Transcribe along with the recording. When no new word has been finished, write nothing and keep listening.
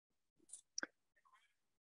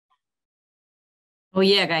Oh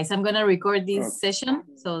yeah, guys, I'm gonna record this session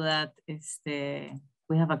so that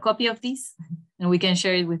we have a copy of this and we can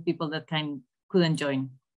share it with people that couldn't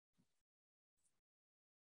join.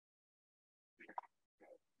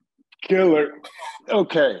 Killer.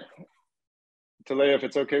 Okay. Talea, if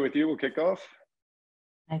it's okay with you, we'll kick off.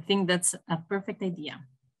 I think that's a perfect idea.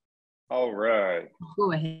 All right.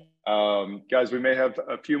 Go ahead. Guys, we may have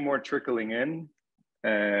a few more trickling in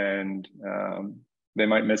and they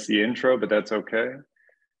might miss the intro, but that's okay.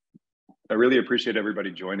 I really appreciate everybody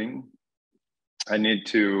joining. I need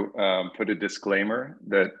to put a disclaimer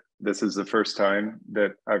that this is the first time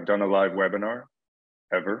that I've done a live webinar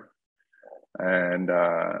ever. And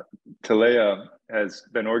Talea has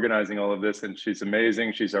been organizing all of this and she's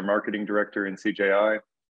amazing. She's our marketing director in CJI.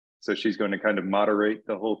 So she's going to kind of moderate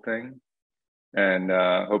the whole thing and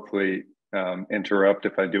hopefully interrupt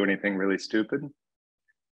if I do anything really stupid.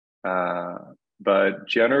 But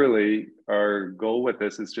generally, our goal with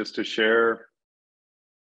this is just to share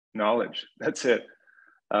knowledge. That's it.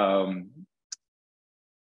 Well,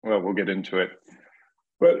 we'll get into it.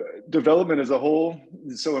 But development as a whole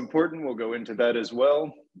is so important. We'll go into that as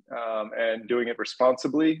well. And doing it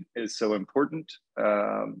responsibly is so important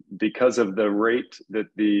because of the rate that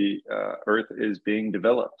the Earth is being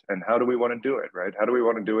developed. And how do we want to do it, right? How do we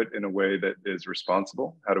want to do it in a way that is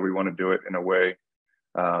responsible? How do we want to do it in a way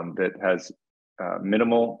that has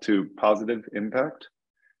minimal to positive impact?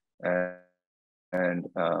 And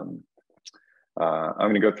I'm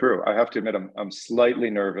going to go through. I have to admit, I'm slightly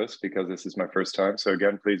nervous because this is my first time. So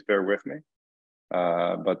again, please bear with me.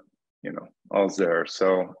 But you know, all's there.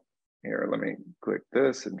 So here, let me click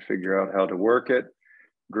this and figure out how to work it.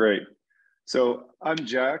 Great. So I'm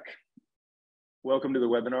Jack. Welcome to the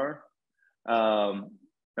webinar.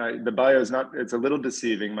 The bio is not, it's a little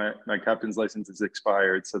deceiving. My captain's license is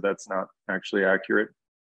expired, so that's not actually accurate.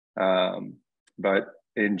 But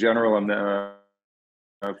in general, I'm the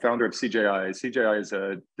founder of CJI. CJI is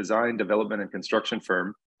a design, development, and construction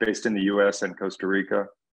firm based in the US and Costa Rica.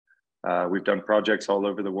 We've done projects all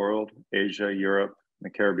over the world: Asia, Europe, the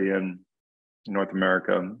Caribbean, North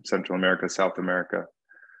America, Central America, South America.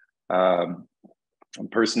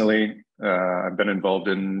 Personally, I've been involved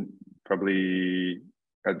in probably,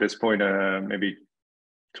 at this point, maybe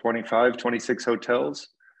 25, 26 hotels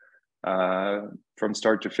from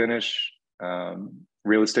start to finish.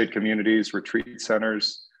 Real estate communities, retreat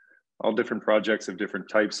centers, all different projects of different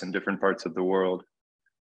types in different parts of the world.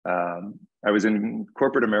 I was in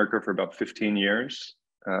corporate America for about 15 years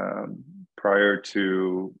prior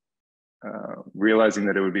to realizing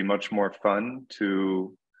that it would be much more fun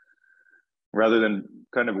to, rather than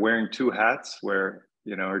kind of wearing two hats where,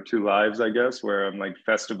 you know, or two lives, I guess, where I'm like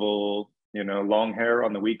festival, you know, long hair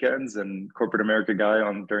on the weekends and corporate America guy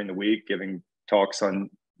on during the week giving talks on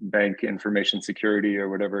bank information security or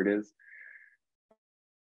whatever it is.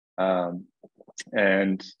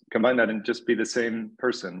 And combine that and just be the same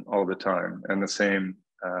person all the time and the same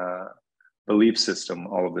belief system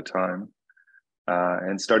all of the time.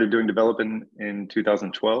 And started doing development in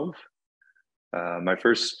 2012. My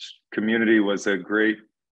first community was a great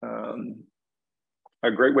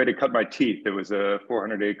way to cut my teeth. It was a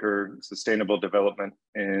 400-acre sustainable development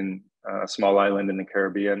in a small island in the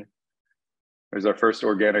Caribbean. It was our first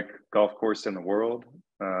organic golf course in the world.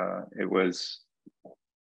 It was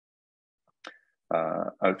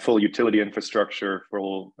a full utility infrastructure,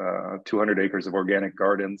 full 200 acres of organic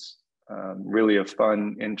gardens. Really a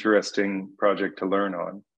fun, interesting project to learn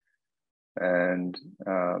on. And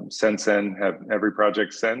since then, every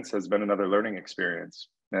project since has been another learning experience.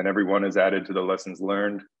 And every one is added to the lessons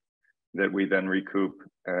learned that we then recoup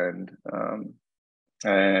and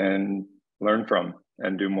learn from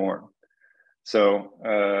and do more. So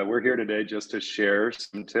we're here today just to share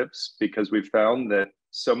some tips because we've found that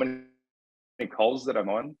so many calls that I'm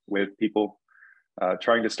on with people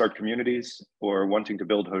trying to start communities or wanting to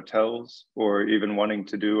build hotels or even wanting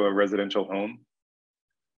to do a residential home.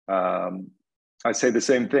 I say the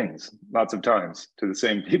same things lots of times to the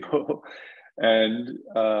same people. And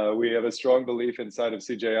we have a strong belief inside of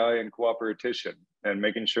CJI in cooperation and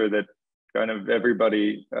making sure that kind of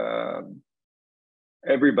everybody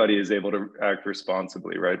is able to act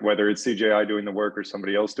responsibly, right? Whether it's CJI doing the work or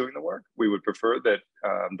somebody else doing the work, we would prefer that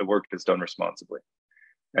the work is done responsibly.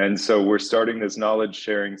 And so we're starting this knowledge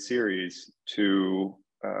sharing series to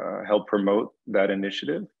help promote that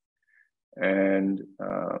initiative and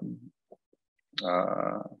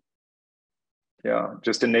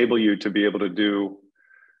just enable you to be able to do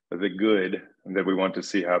the good that we want to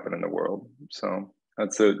see happen in the world. So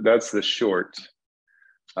that's the short.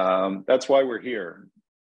 That's why we're here.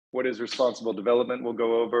 What is responsible development? We'll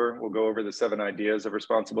go over the 7 ideas of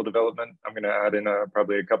responsible development. I'm going to add in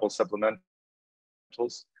probably a couple supplementals.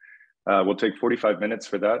 We'll take 45 minutes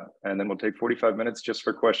for that, and then we'll take 45 minutes just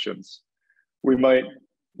for questions. We might,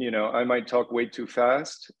 I might talk way too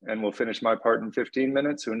fast, and we'll finish my part in 15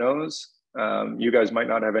 minutes. Who knows? You guys might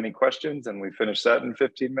not have any questions, and we finish that in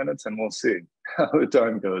 15 minutes, and we'll see how the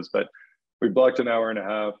time goes. But we blocked an hour and a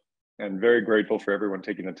half, and very grateful for everyone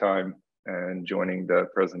taking the time and joining the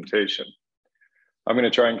presentation. I'm going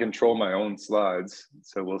to try and control my own slides,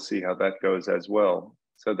 so we'll see how that goes as well.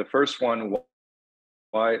 So the first one,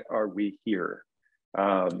 why are we here?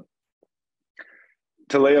 Talea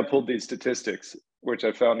pulled these statistics, which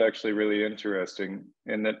I found actually really interesting,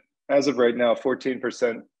 in that as of right now,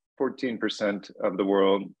 14% of the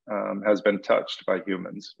world has been touched by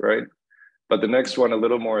humans, right? But the next one, a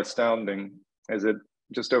little more astounding, is that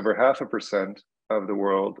just over 0.5% of the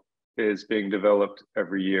world is being developed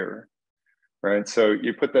every year, right? So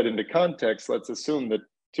you put that into context, let's assume that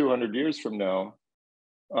 200 years from now,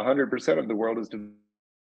 100% of the world is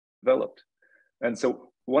developed. And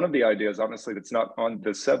so one of the ideas, honestly, that's not on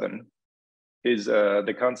the 7 is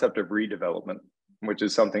the concept of redevelopment, which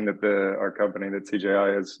is something that our company, that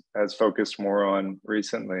CJI has focused more on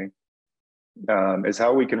recently, is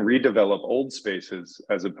how we can redevelop old spaces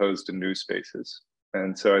as opposed to new spaces.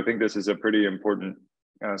 And so I think this is a pretty important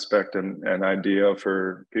aspect and idea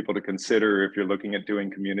for people to consider if you're looking at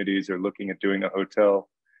doing communities or looking at doing a hotel,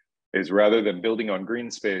 is rather than building on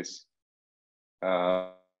green space,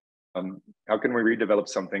 how can we redevelop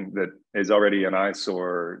something that is already an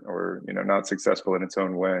eyesore or not successful in its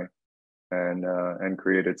own way, and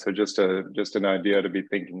create it? So just an idea to be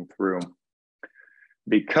thinking through,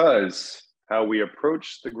 because how we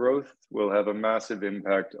approach the growth will have a massive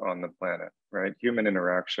impact on the planet, right? Human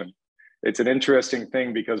interaction. It's an interesting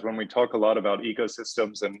thing because when we talk a lot about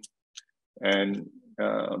ecosystems and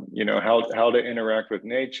how to interact with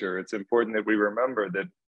nature, it's important that we remember that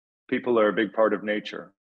people are a big part of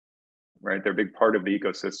nature, right? They're a big part of the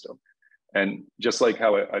ecosystem. And just like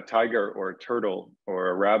how a tiger or a turtle or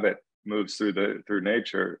a rabbit moves through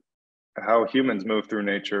nature, how humans move through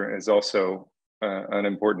nature is also an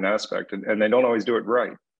important aspect, and they don't always do it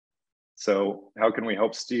right. So how can we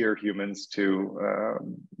help steer humans to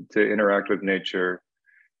interact with nature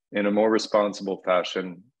in a more responsible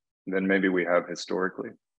fashion than maybe we have historically?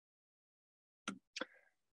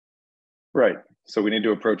 Right, so we need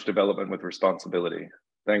to approach development with responsibility.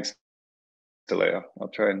 Thanks, Talea.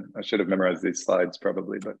 I should have memorized these slides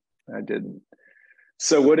probably, but I didn't.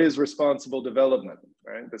 So what is responsible development,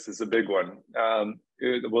 right? This is a big one.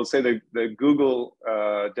 We'll say the Google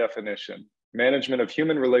definition: management of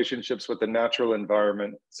human relationships with the natural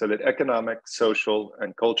environment so that economic, social,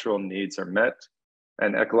 and cultural needs are met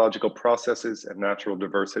and ecological processes and natural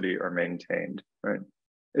diversity are maintained, right?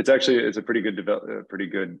 It's a pretty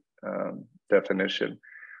good definition.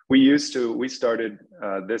 We started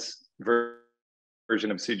this version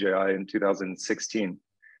of CJI in 2016.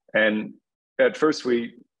 And at first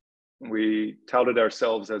we touted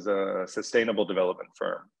ourselves as a sustainable development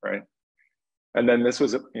firm, right? And then this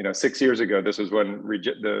was, 6 years ago, this was when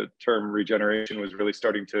the term regeneration was really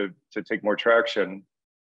starting to take more traction.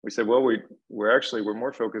 We said, well, we're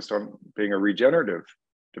more focused on being a regenerative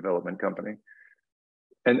development company.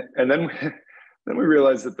 And then we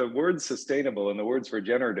realized that the words sustainable and the words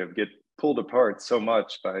regenerative get pulled apart so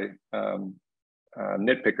much by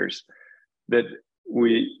nitpickers that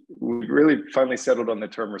we really finally settled on the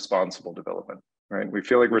term responsible development, right? We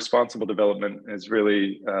feel like responsible development is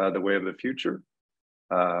really the way of the future.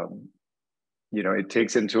 It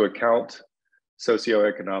takes into account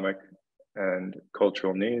socioeconomic and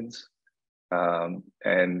cultural needs,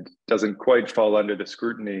 and doesn't quite fall under the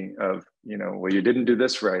scrutiny of, well, you didn't do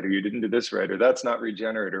this right, or you didn't do this right, or that's not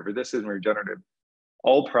regenerative, or this isn't regenerative.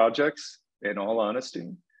 All projects, in all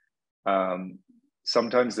honesty,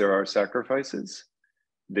 sometimes there are sacrifices.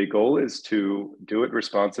 The goal is to do it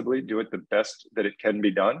responsibly, do it the best that it can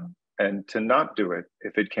be done, and to not do it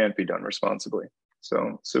if it can't be done responsibly.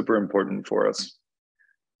 So super important for us.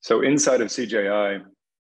 So inside of CJI,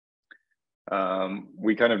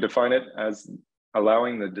 we kind of define it as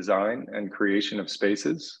allowing the design and creation of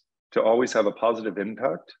spaces to always have a positive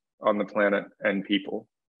impact on the planet and people,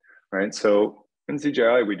 right? So in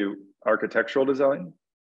CJI, we do architectural design,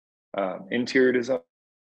 interior design,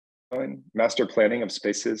 master planning of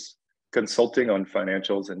spaces, consulting on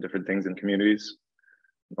financials and different things in communities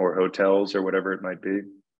or hotels or whatever it might be.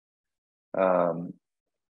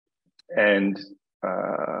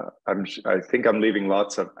 I think I'm leaving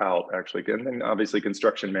lots of out, actually. And then obviously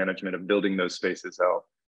construction management of building those spaces out.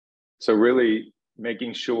 So really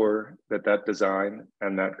making sure that that design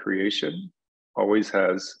and that creation always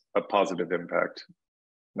has a positive impact,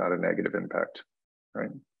 not a negative impact,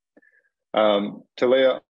 right?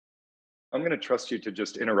 Talea, I'm going to trust you to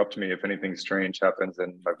just interrupt me if anything strange happens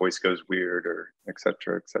and my voice goes weird or et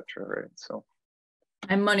cetera, right? So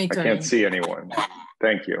I'm monitoring. I can't see anyone.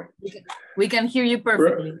 Thank you. We can hear you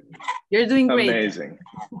perfectly. You're doing great. Amazing.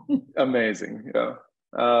 Amazing. Yeah.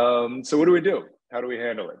 So what do we do? How do we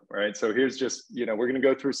handle it? Right. So here's just, we're going to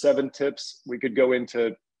go through 7 tips. We could go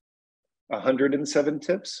into 107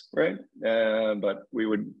 tips, right? But we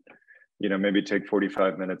would, maybe take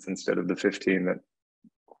 45 minutes instead of the 15 that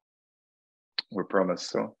were promised.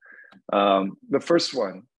 So the first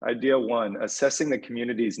one, idea 1, assessing the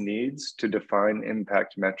community's needs to define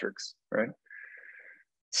impact metrics, right?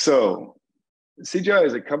 So CGI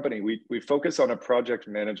as a company, we focus on a project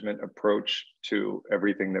management approach to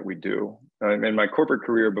everything that we do. And my corporate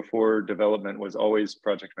career before development was always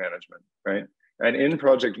project management, right? And in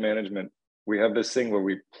project management, we have this thing where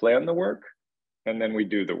we plan the work and then we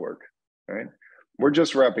do the work, right? We're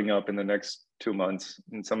just wrapping up in the next 2 months,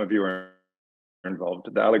 and some of you are involved,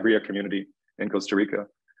 the Alegria community in Costa Rica.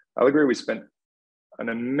 Alegria, we spent an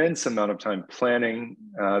immense amount of time planning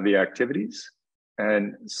the activities,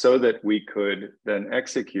 and so that we could then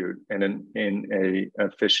execute in a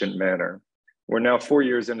efficient manner. We're now 4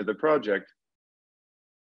 years into the project,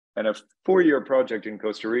 and a 4-year project in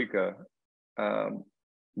Costa Rica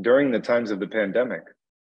during the times of the pandemic,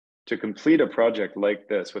 to complete a project like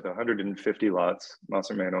this with 150 lots, más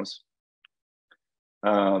o menos,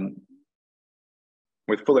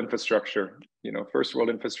 with full infrastructure, first world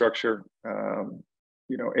infrastructure, HOA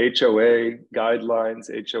guidelines,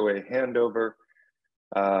 HOA handover,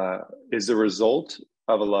 is a result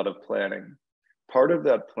of a lot of planning. Part of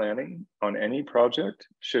that planning on any project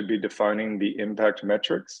should be defining the impact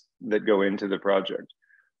metrics that go into the project.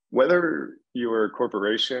 Whether you're a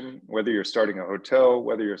corporation, whether you're starting a hotel,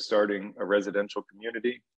 whether you're starting a residential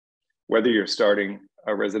community, whether you're starting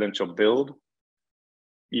a residential build,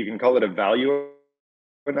 you can call it a value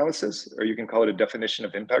analysis, or you can call it a definition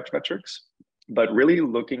of impact metrics, but really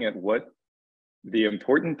looking at what the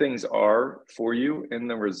important things are for you in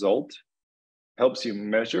the result helps you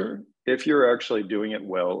measure if you're actually doing it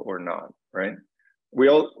well or not, right? We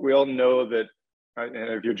all know that, and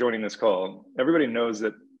if you're joining this call, everybody knows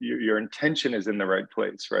that your intention is in the right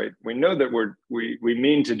place, right? We know that we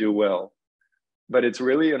mean to do well, but it's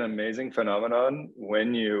really an amazing phenomenon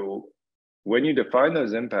when you define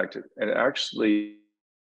those impacts and actually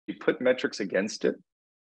put metrics against it.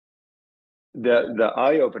 The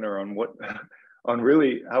eye opener on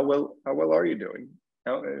really how well are you doing?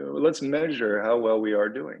 Let's measure how well we are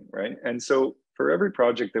doing, right? And so for every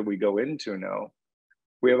project that we go into now,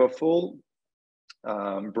 we have a full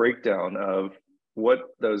breakdown of what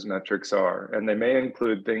those metrics are. And they may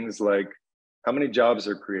include things like how many jobs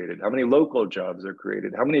are created, how many local jobs are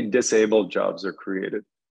created, how many disabled jobs are created.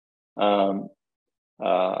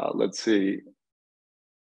 Let's see,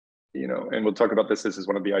 and we'll talk about this is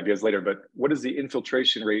one of the ideas later, but what is the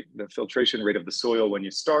infiltration rate, the filtration rate of the soil when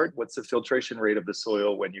you start? What's the filtration rate of the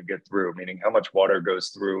soil when you get through, meaning how much water goes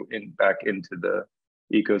through back into the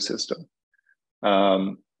ecosystem?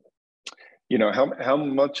 How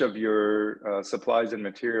much of your supplies and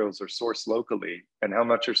materials are sourced locally and how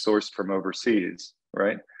much are sourced from overseas,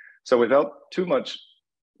 right? So without too much,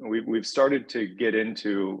 we've started to get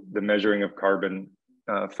into the measuring of carbon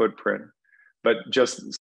footprint, but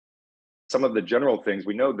just some of the general things.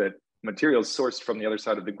 We know that materials sourced from the other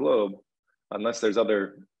side of the globe, unless there's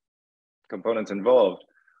other components involved,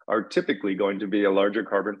 are typically going to be a larger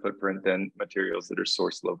carbon footprint than materials that are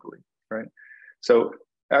sourced locally, right? So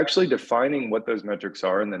actually defining what those metrics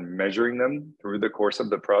are and then measuring them through the course of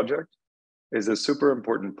the project is a super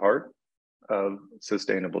important part of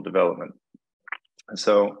sustainable development.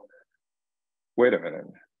 So, wait a minute.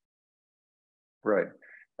 Right.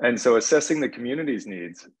 And so assessing the community's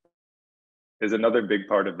needs is another big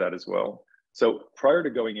part of that as well. So prior to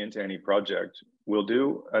going into any project, we'll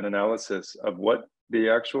do an analysis of what the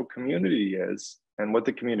actual community is and what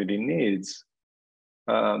the community needs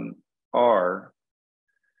are.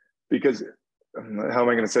 Because, how am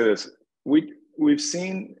I going to say this? We've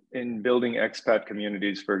seen in building expat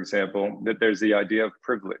communities, for example, that there's the idea of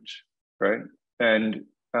privilege, right? And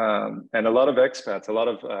a lot of expats, a lot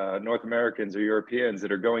of North Americans or Europeans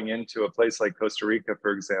that are going into a place like Costa Rica,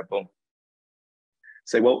 for example,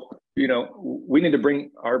 say, well, we need to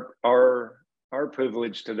bring our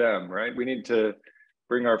privilege to them, right? We need to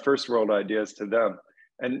bring our first world ideas to them.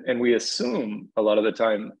 And we assume a lot of the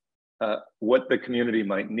time what the community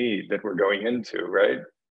might need that we're going into, right?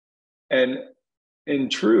 And in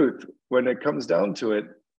truth, when it comes down to it,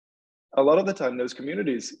 a lot of the time those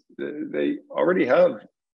communities, they already have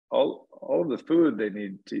all of the food they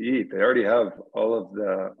need to eat. They already have all of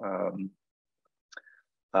the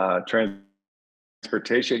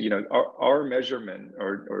transportation. You know, our measurement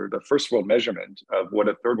or the first world measurement of what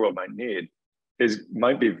a third world might need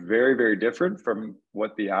might be very, very different from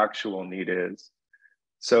what the actual need is.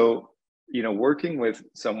 So, you know, working with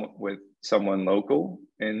someone local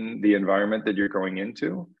in the environment that you're going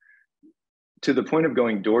into, to the point of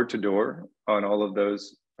going door to door on all of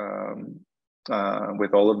those,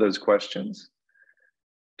 with all of those questions,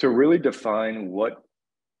 to really define what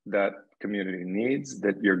that community needs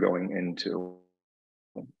that you're going into,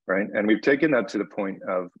 right? And we've taken that to the point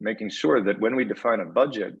of making sure that when we define a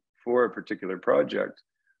budget for a particular project,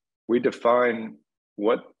 we define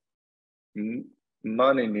what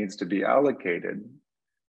money needs to be allocated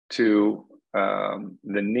to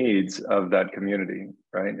the needs of that community,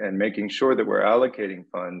 right? And making sure that we're allocating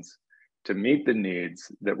funds to meet the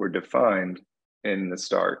needs that were defined in the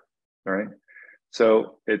start, right?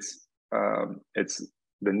 So it's the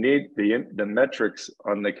need, the metrics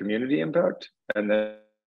on the community impact, and then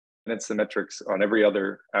it's the metrics on every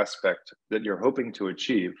other aspect that you're hoping to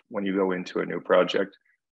achieve when you go into a new project.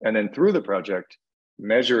 And then through the project,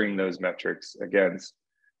 measuring those metrics against,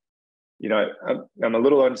 you know, I'm a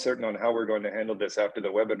little uncertain on how we're going to handle this after the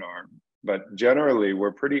webinar, but generally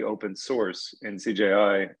we're pretty open source in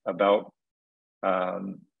CJI about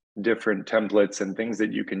different templates and things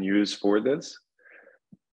that you can use for this.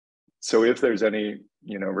 So if there's any,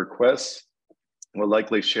 you know, requests, we'll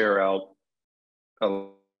likely share out a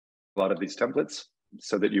lot of these templates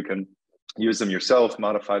so that you can use them yourself,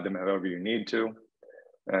 modify them however you need to,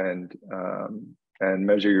 and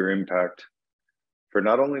measure your impact for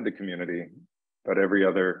not only the community, but every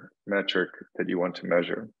other metric that you want to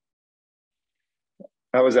measure.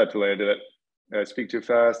 How was that, Talea? Did I speak too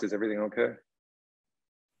fast? Is everything okay?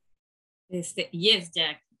 Yes,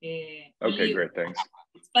 Jack. Okay, great, thanks.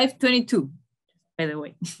 It's 5:22, by the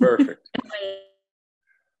way. Perfect.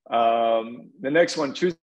 The next one,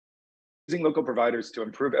 choosing local providers to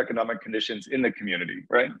improve economic conditions in the community,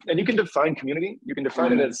 right? And you can define community. You can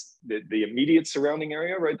define it as the immediate surrounding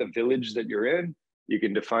area, right? The village that you're in. You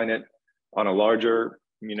can define it on a larger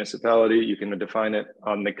municipality. You can define it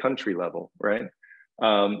on the country level, right?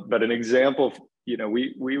 But an example, you know,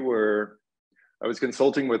 I was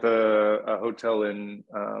consulting with a hotel in,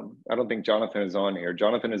 I don't think Jonathan is on here.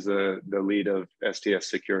 Jonathan is the lead of STS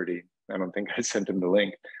security. I don't think I sent him the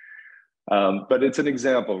link. But it's an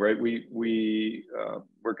example, right?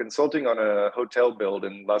 We're consulting on a hotel build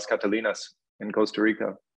in Las Catalinas in Costa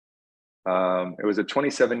Rica. It was a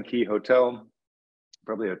 27 key hotel,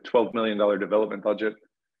 probably a $12 million development budget.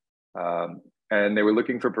 And they were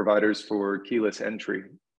looking for providers for keyless entry.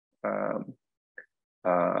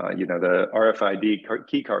 You know, the RFID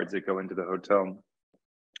key cards that go into the hotel.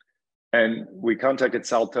 And we contacted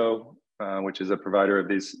Salto, which is a provider of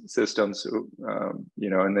these systems, you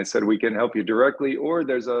know, and they said, we can help you directly, or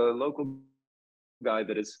there's a local guy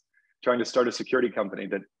that is trying to start a security company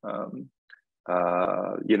that,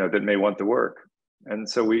 you know, that may want the work. And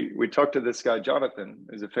so we talked to this guy, Jonathan,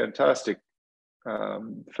 who's a fantastic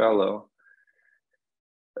fellow.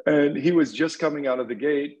 And he was just coming out of the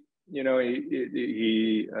gate. You know,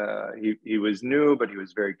 he was new, but he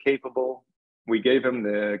was very capable. We gave him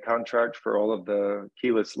the contract for all of the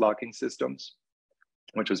keyless locking systems,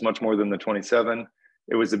 which was much more than the 27.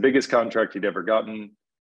 It was the biggest contract he'd ever gotten.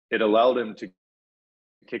 It allowed him to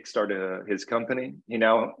kickstart his company. He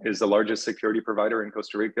now is the largest security provider in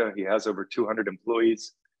Costa Rica. He has over 200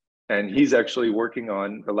 employees. And he's actually working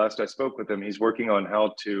on, the last I spoke with him, he's working on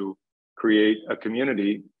how to create a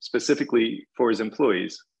community specifically for his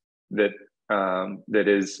employees that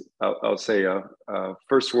is, I'll say, a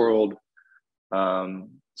first world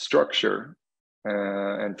structure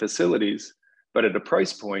and facilities, but at a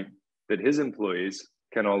price point that his employees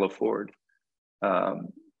can all afford.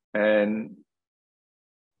 And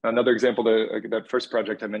another example, that first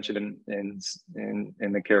project I mentioned in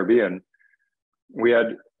the Caribbean, we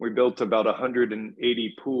built about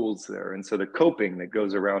 180 pools there, and so the coping that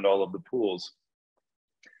goes around all of the pools,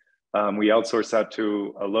 we outsourced that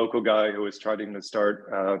to a local guy who was trying to start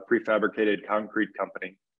a prefabricated concrete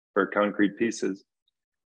company for concrete pieces.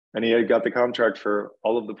 And he had got the contract for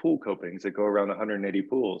all of the pool copings that go around 180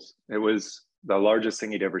 pools. It was the largest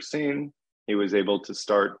thing he'd ever seen. He was able to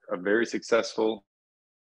start a very successful,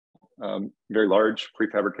 very large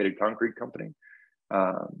prefabricated concrete company.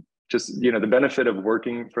 Just, you know, the benefit of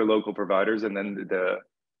working for local providers, and then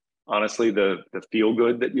honestly, the feel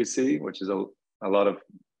good that you see, which is a lot of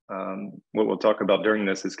what we'll talk about during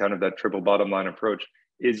this is kind of that triple bottom line approach.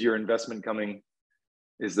 Is your investment coming,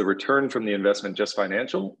 is the return from the investment just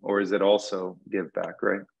financial, or is it also give back,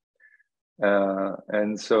 right?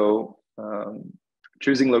 And so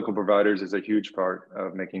choosing local providers is a huge part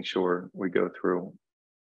of making sure we go through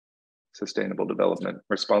sustainable development,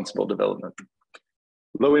 responsible development.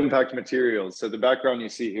 Low impact materials. So the background you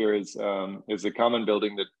see here is a common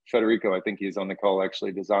building that Federico, I think he's on the call,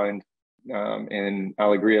 actually designed in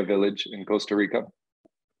Alegria Village in Costa Rica,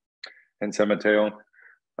 in San Mateo.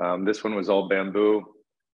 This one was all bamboo.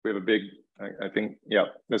 We have a big, I think, yeah,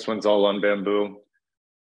 this one's all on bamboo.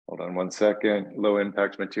 Hold on one second. Low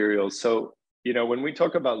impact materials. So, you know, when we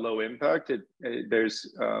talk about low impact,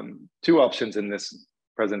 there's two options in this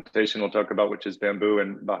presentation we'll talk about, which is bamboo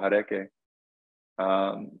and bahareque.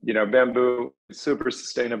 You know, bamboo is super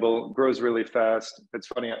sustainable, grows really fast. It's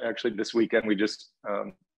funny, actually, this weekend we just,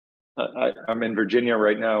 I'm in Virginia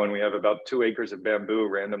right now, and we have about 2 acres of bamboo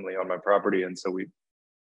randomly on my property. And so we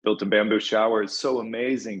built a bamboo shower. It's so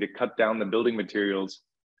amazing to cut down the building materials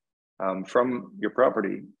from your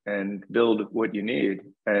property and build what you need,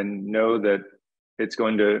 and know that it's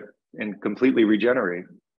going to completely regenerate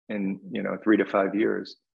in, you know, 3 to 5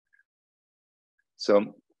 years.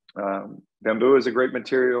 So bamboo is a great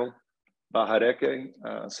material. Bahareque,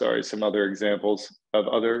 sorry, some other examples of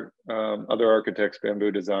other architects' bamboo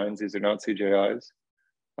designs. These are not CJIs,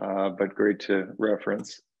 but great to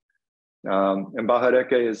reference. And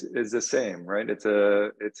bahareque is the same, right? It's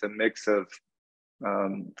a mix of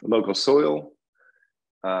local soil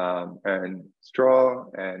and straw,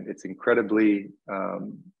 and it's incredibly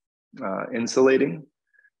insulating.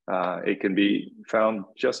 It can be found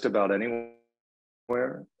just about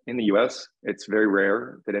anywhere in the US. It's very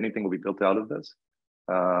rare that anything will be built out of this,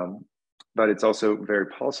 but it's also very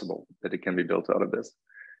possible that it can be built out of this.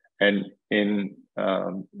 And in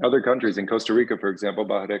other countries, in Costa Rica, for example,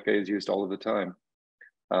 bahareque is used all of the time.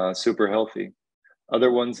 Super healthy.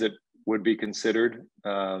 Other ones that would be considered,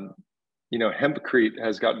 you know, hempcrete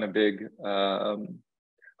has gotten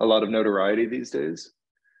a lot of notoriety these days.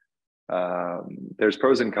 There's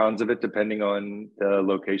pros and cons of it depending on the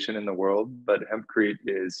location in the world, but hempcrete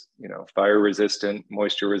is, you know, fire resistant,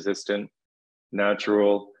 moisture resistant,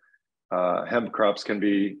 natural. Hemp crops can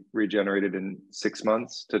be regenerated in 6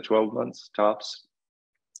 months to 12 months tops.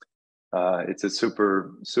 It's a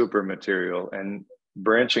super material. And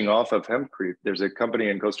branching off of hempcrete, there's a company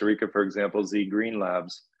in Costa Rica, for example, Z Green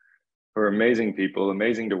Labs, who are amazing people,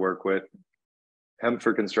 amazing to work with. Hemp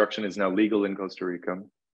for construction is now legal in Costa Rica.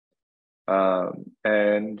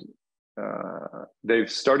 And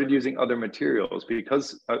they've started using other materials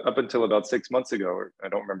because up until about 6 months ago, or I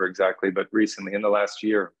don't remember exactly, but recently in the last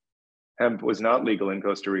year, hemp was not legal in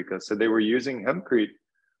Costa Rica. So they were using hempcrete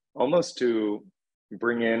almost to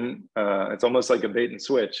bring in, it's almost like a bait and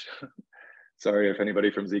switch. Sorry if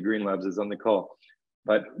anybody from Z Green Labs is on the call,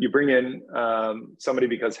 but you bring in somebody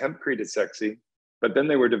because hempcrete is sexy, but then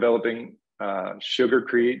they were developing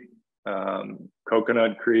sugarcrete,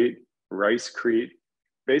 coconutcrete, ricecrete,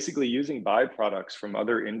 basically using byproducts from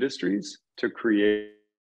other industries to create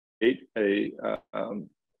a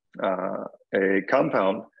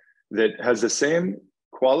compound that has the same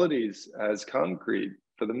qualities as concrete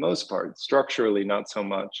for the most part, structurally not so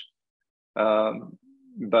much,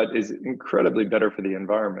 but is incredibly better for the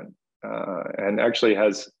environment, and actually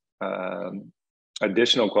has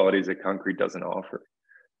additional qualities that concrete doesn't offer.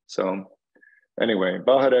 So anyway,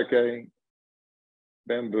 bahareque,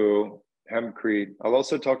 bamboo, hempcrete. I'll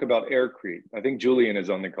also talk about aircrete. I think Julian is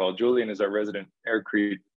on the call. Julian is our resident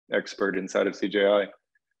aircrete expert inside of CJI.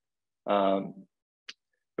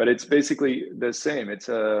 But it's basically the same. It's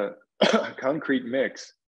a concrete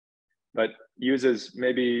mix, but uses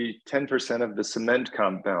maybe 10% of the cement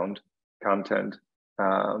compound content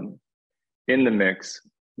in the mix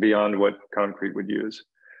beyond what concrete would use.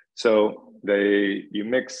 So you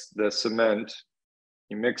mix the cement,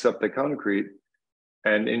 you mix up the concrete,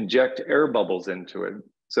 and inject air bubbles into it.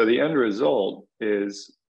 So the end result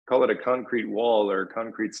is, call it a concrete wall or a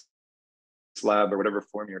concrete slab or whatever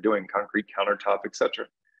form you're doing, concrete countertop, etc.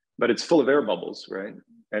 But it's full of air bubbles, right?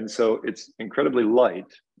 And so it's incredibly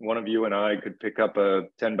light. One of you and I could pick up a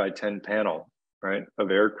 10 by 10 panel, right, of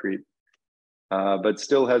aircrete, but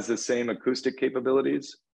still has the same acoustic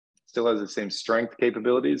capabilities, still has the same strength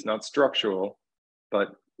capabilities, not structural,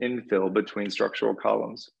 but infill between structural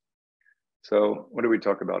columns. So what do we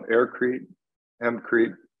talk about? Aircrete,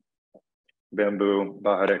 hempcrete, bamboo,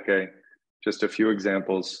 bahareque, just a few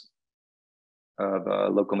examples of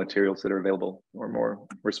local materials that are available, or more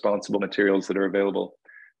responsible materials that are available.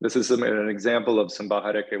 This is an example of some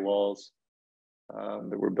bahareque walls.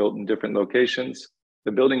 that were built in different locations.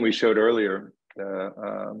 The building we showed earlier,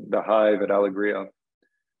 the Hive at Alegria,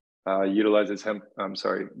 utilizes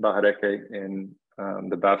bahareque in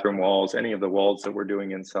the bathroom walls, any of the walls that we're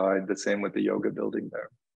doing inside, the same with the yoga building there.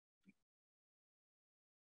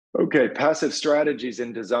 Okay, passive strategies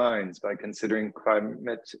in designs by considering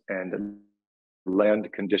climate and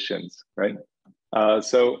land conditions, right?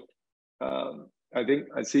 I think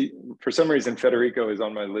I see, for some reason, Federico is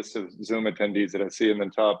on my list of Zoom attendees that I see in the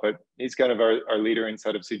top, but he's kind of our leader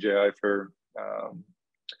inside of CJI for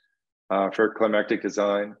climactic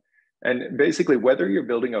design. And basically, whether you're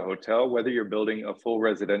building a hotel, whether you're building a full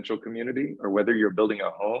residential community, or whether you're building a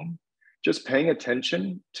home, just paying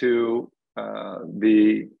attention to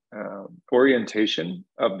the orientation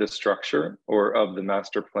of the structure or of the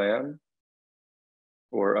master plan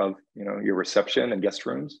or of your reception and guest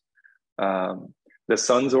rooms, the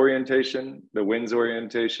sun's orientation, the wind's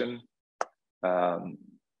orientation. I'm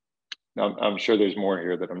sure there's more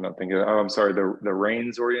here that I'm not thinking of. Oh, I'm sorry, the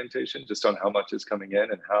rain's orientation, just on how much is coming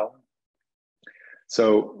in and how.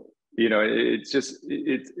 So, it's just,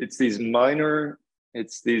 it's these minor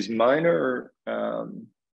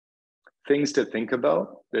things to think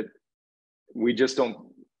about that we just don't,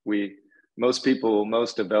 most people,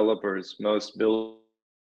 most developers, most builders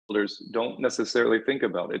don't necessarily think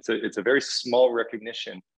about. It's a very small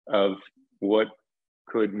recognition of what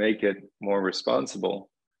could make it more responsible,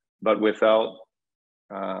 but without,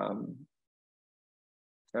 I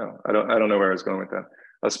don't know where I was going with that.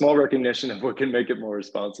 A small recognition of what can make it more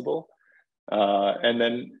responsible, and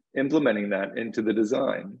then implementing that into the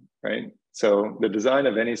design, right? So the design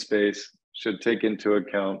of any space should take into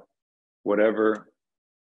account whatever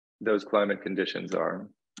those climate conditions are.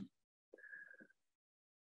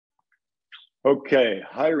 Okay,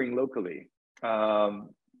 hiring locally.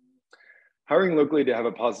 Hiring locally to have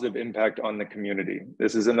a positive impact on the community.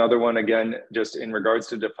 This is another one, again, just in regards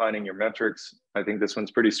to defining your metrics. I think this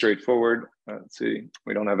one's pretty straightforward. Let's see,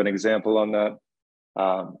 we don't have an example on that,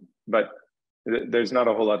 but there's not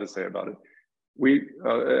a whole lot to say about it.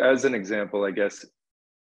 As an example, I guess,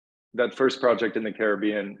 that first project in the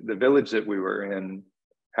Caribbean, the village that we were in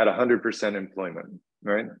had 100% employment,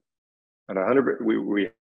 right? At 100, we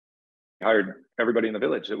hired everybody in the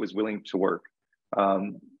village that was willing to work.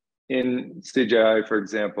 In CJI, for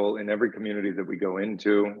example, in every community that we go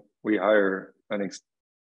into, we hire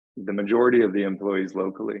the majority of the employees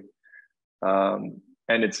locally. And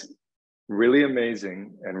it's really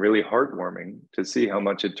amazing and really heartwarming to see how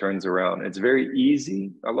much it turns around. It's very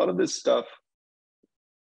easy. A lot of this stuff,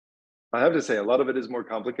 I have to say, a lot of it is more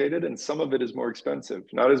complicated and some of it is more expensive,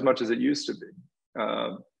 not as much as it used to be.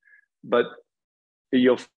 But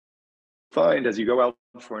you'll find as you go out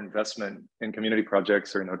for investment in community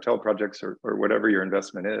projects or in hotel projects or whatever your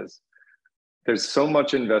investment is, there's so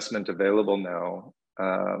much investment available now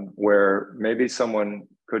where maybe someone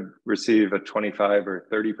could receive a 25 or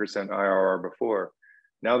 30% IRR before.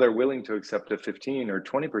 Now they're willing to accept a 15 or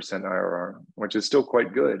 20% IRR, which is still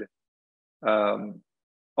quite good.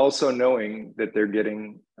 Also knowing that they're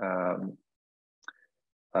getting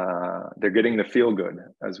the feel good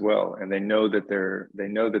as well, and they know that they're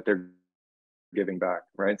giving back,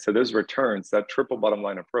 right? So those returns, that triple bottom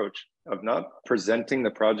line approach of not presenting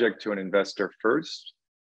the project to an investor first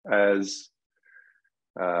as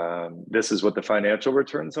this is what the financial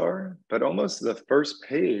returns are, but almost the first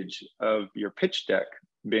page of your pitch deck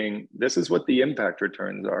being, this is what the impact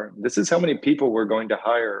returns are. This is how many people we're going to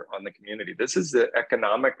hire on the community. This is the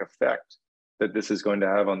economic effect that this is going to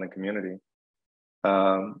have on the community.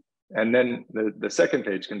 And then the second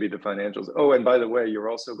page can be the financials. Oh, and by the way, you're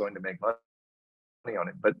also going to make money on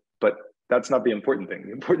it, but that's not the important thing.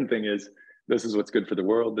 The important thing is, this is what's good for the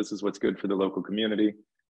world. This is what's good for the local community.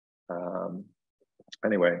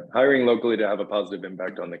 Anyway, hiring locally to have a positive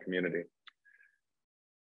impact on the community.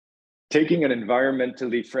 Taking an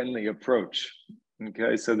environmentally friendly approach.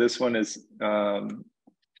 Okay, so this one is,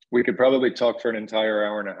 we could probably talk for an entire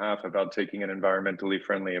hour and a half about taking an environmentally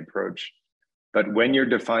friendly approach. But when you're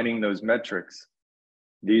defining those metrics,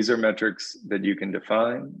 these are metrics that you can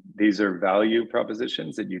define. These are value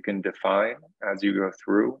propositions that you can define as you go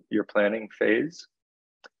through your planning phase.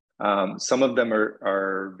 Some of them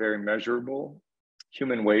are very measurable.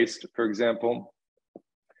 Human waste, for example,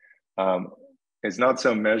 is not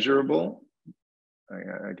so measurable.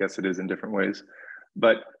 I guess it is in different ways,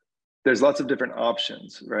 but there's lots of different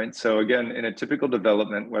options, right? So again, in a typical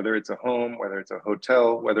development, whether it's a home, whether it's a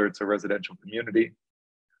hotel, whether it's a residential community,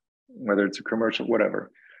 whether it's a commercial,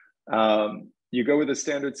 whatever, you go with a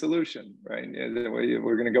standard solution, right?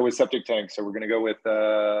 We're going to go with septic tanks, or we're going to go with,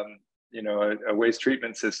 a waste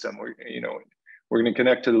treatment system. We're going to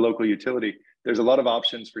connect to the local utility. There's a lot of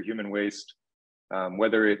options for human waste,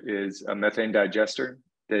 whether it is a methane digester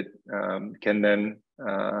that can then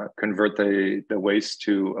convert the waste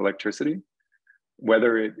to electricity,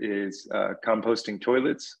 whether it is composting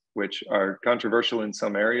toilets, which are controversial in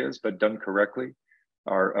some areas, but done correctly,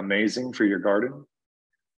 are amazing for your garden.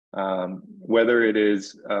 Whether it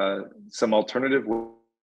is some alternative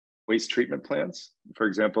waste treatment plants. For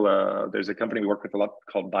example, there's a company we work with a lot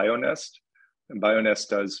called BioNest, and BioNest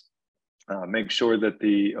does make sure that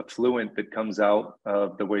the effluent that comes out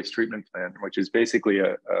of the waste treatment plant, which is basically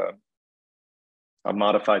a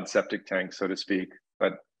modified septic tank, so to speak,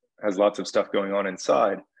 but has lots of stuff going on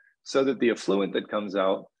inside, so that the effluent that comes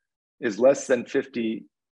out is less than 50,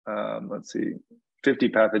 50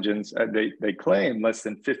 pathogens. They claim less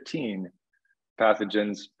than 15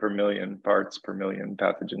 pathogens per million, parts per million,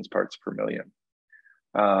 pathogens parts per million.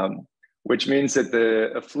 Which means that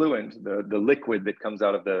the effluent, the liquid that comes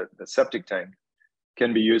out of the septic tank,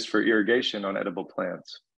 can be used for irrigation on edible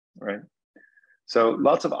plants, right? So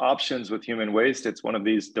lots of options with human waste. It's one of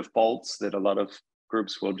these defaults that a lot of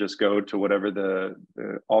groups will just go to whatever the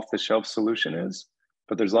off-the-shelf solution is,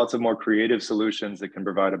 but there's lots of more creative solutions that can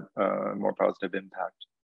provide a more positive impact.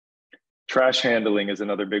 Trash handling is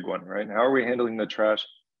another big one, right? How are we handling the trash?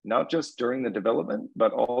 Not just during the development,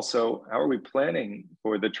 but also how are we planning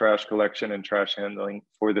for the trash collection and trash handling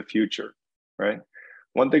for the future, right?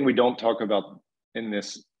 One thing we don't talk about in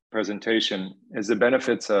this presentation is the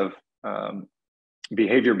benefits of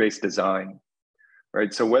behavior-based design,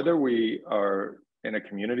 right? So whether we are in a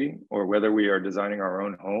community or whether we are designing our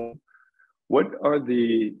own home, what are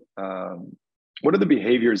the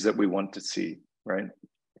behaviors that we want to see, right?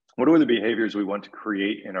 What are the behaviors we want to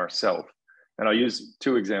create in ourselves? And I'll use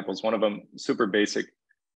two examples. One of them, super basic.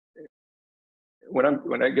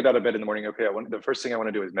 When I get out of bed in the morning, okay, the first thing I want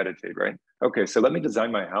to do is meditate, right? Okay, so let me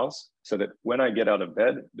design my house so that when I get out of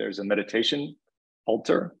bed, there's a meditation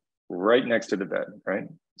altar right next to the bed, right?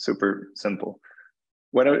 Super simple.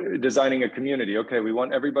 When designing a community, okay, we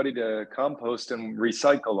want everybody to compost and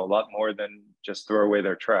recycle a lot more than just throw away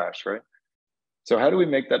their trash, right? So how do we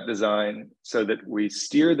make that design so that we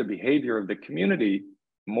steer the behavior of the community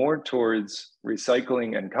more towards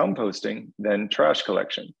recycling and composting than trash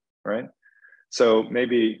collection, right? So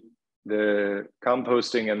maybe the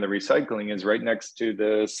composting and the recycling is right next to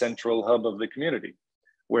the central hub of the community,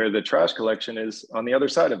 where the trash collection is on the other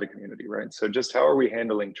side of the community, right? So just how are we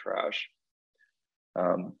handling trash?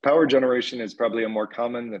 Power generation is probably a more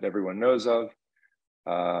common that everyone knows of.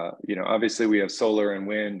 Obviously we have solar and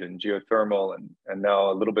wind and geothermal and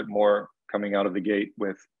now a little bit more coming out of the gate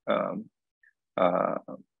with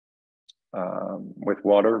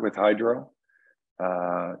water, with hydro.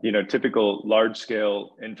 Typical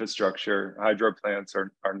large-scale infrastructure, hydro plants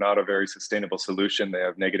are not a very sustainable solution. They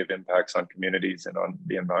have negative impacts on communities and on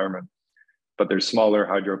the environment. But there's smaller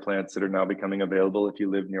hydro plants that are now becoming available if you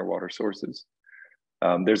live near water sources.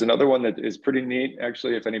 There's another one that is pretty neat.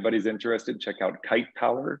 Actually, if anybody's interested, check out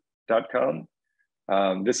kitepower.com.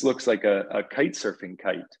 This looks like a kite surfing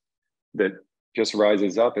kite that just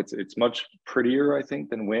rises up. It's much prettier, I think,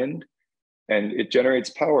 than wind. And it generates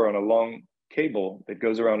power on a long cable that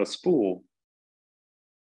goes around a spool.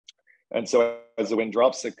 And so as the wind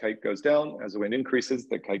drops, the kite goes down. As the wind increases,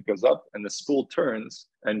 the kite goes up and the spool turns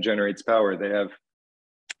and generates power. They have,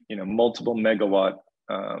 multiple megawatt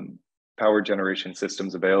power generation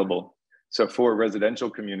systems available. So for a residential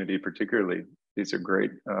community, particularly, these are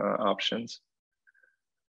great options.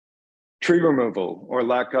 Tree removal or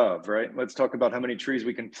lack of, right? Let's talk about how many trees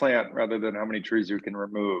we can plant rather than how many trees we can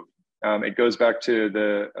remove. It goes back to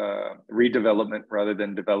the redevelopment rather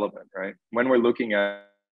than development, right? When we're looking at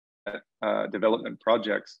development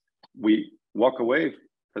projects, we walk away,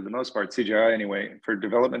 for the most part, CGI anyway, for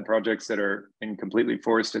development projects that are in completely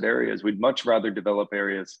forested areas. We'd much rather develop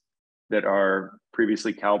areas that are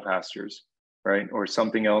previously cow pastures, right? Or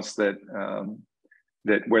something else that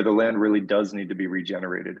where the land really does need to be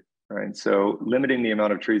regenerated, right? So limiting the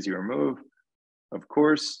amount of trees you remove, of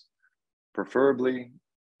course, preferably,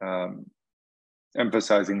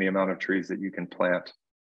 emphasizing the amount of trees that you can plant.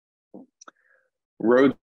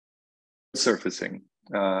 Road surfacing.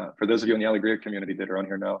 For those of you in the Alegria community that are on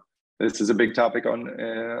here now, this is a big topic on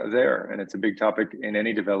there, and it's a big topic in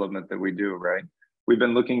any development that we do, right? We've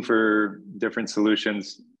been looking for different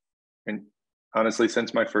solutions, and honestly,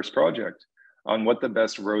 since my first project, on what the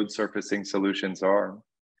best road surfacing solutions are.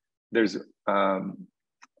 There's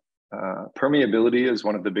permeability is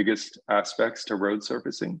one of the biggest aspects to road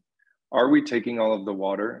surfacing. Are we taking all of the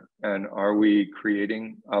water and are we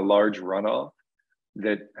creating a large runoff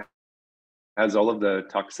that has all of the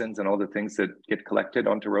toxins and all the things that get collected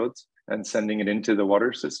onto roads and sending it into the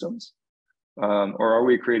water systems? Or are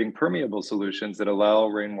we creating permeable solutions that allow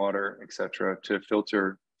rainwater, et cetera, to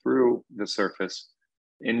filter through the surface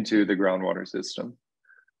into the groundwater system?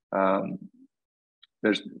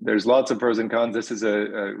 There's lots of pros and cons. This is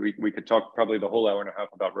we could talk probably the whole hour and a half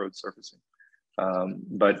about road surfacing.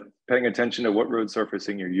 But paying attention to what road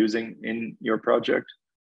surfacing you're using in your project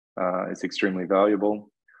is extremely valuable.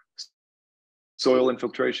 Soil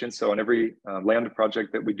infiltration. So on every land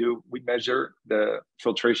project that we do, we measure the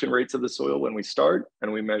filtration rates of the soil when we start,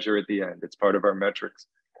 and we measure at the end. It's part of our metrics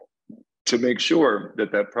to make sure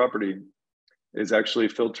that that property is actually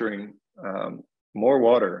filtering more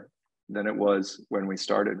water than it was when we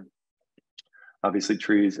started. Obviously,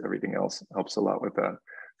 trees, everything else helps a lot with that.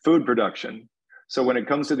 Food production. So when it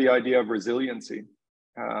comes to the idea of resiliency,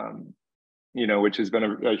 which has been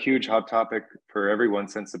a huge hot topic for everyone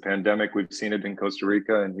since the pandemic. We've seen it in Costa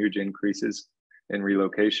Rica and huge increases in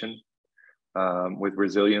relocation with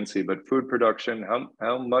resiliency. But food production,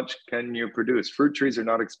 how much can you produce? Fruit trees are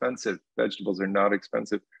not expensive. Vegetables are not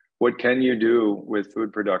expensive. What can you do with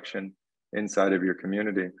food production inside of your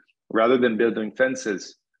community? Rather than building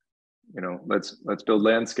fences, let's build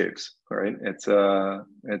landscapes, right?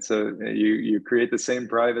 You create the same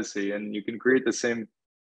privacy, and you can create the same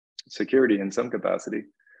security in some capacity,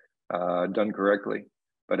 done correctly.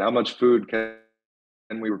 But how much food can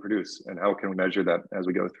we produce, and how can we measure that as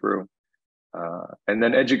we go through? And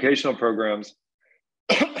then educational programs,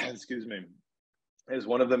 excuse me, is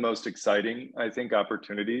one of the most exciting, I think,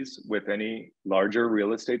 opportunities with any larger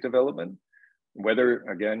real estate development. Whether,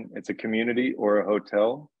 again, it's a community or a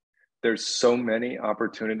hotel, there's so many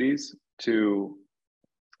opportunities to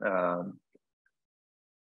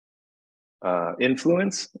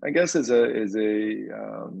influence, I guess, is a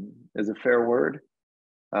fair word.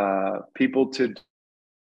 People to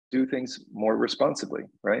do things more responsibly,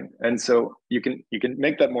 right? And so you can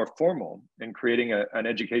make that more formal in creating an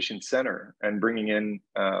education center and bringing in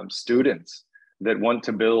students that want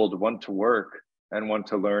to build, want to work, and want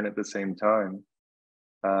to learn at the same time.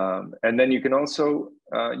 And then you can also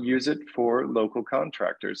use it for local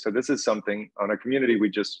contractors. So this is something on a community we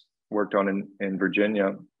just worked on in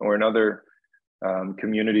Virginia, or in other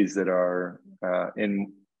communities that are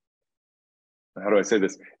in, how do I say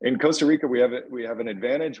this? In Costa Rica, we have an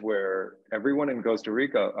advantage where everyone in Costa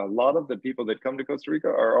Rica, a lot of the people that come to Costa Rica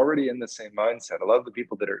are already in the same mindset. A lot of the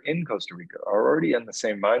people that are in Costa Rica are already in the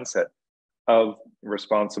same mindset of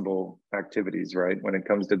responsible activities, right? When it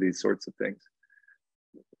comes to these sorts of things.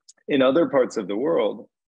 In other parts of the world,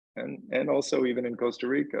 and also even in Costa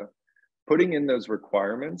Rica, putting in those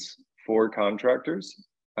requirements for contractors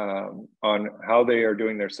on how they are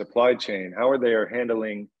doing their supply chain, how they are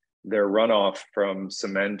handling their runoff from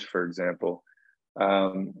cement, for example,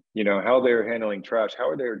 how they're handling trash,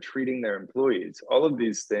 how they are treating their employees, all of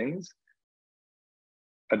these things.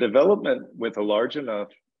 A development with large enough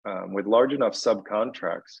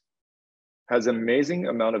subcontracts has amazing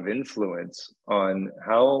amount of influence on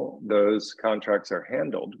how those contracts are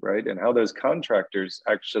handled, right? And how those contractors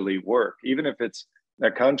actually work, even if it's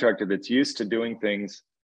a contractor that's used to doing things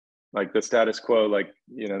like the status quo, like,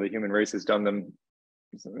 the human race has done them,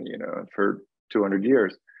 for 200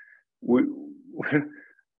 years.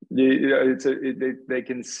 They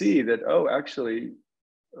can see that,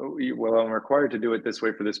 I'm required to do it this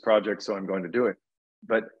way for this project, so I'm going to do it.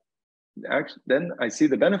 But actually, then I see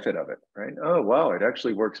the benefit of it, right? Oh, wow, it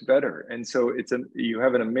actually works better. And so you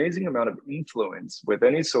have an amazing amount of influence with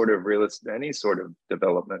any sort of any sort of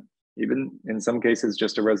development, even in some cases,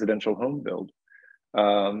 just a residential home build,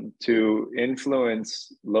 to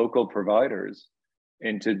influence local providers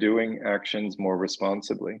into doing actions more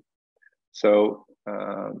responsibly. So,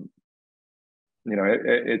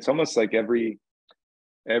 it's almost like every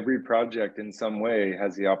project in some way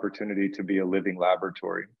has the opportunity to be a living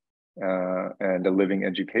laboratory and a living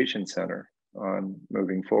education center on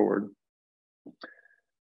moving forward.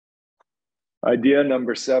 Idea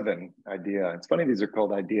number 7, it's funny, these are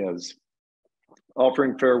called ideas.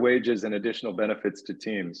 Offering fair wages and additional benefits to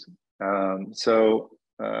teams. I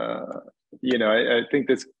think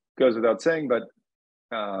this goes without saying, but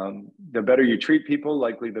the better you treat people,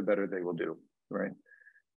 likely the better they will do, right?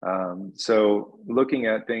 So looking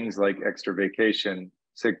at things like extra vacation,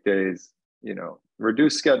 sick days,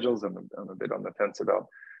 reduced schedules, I'm a bit on the fence about.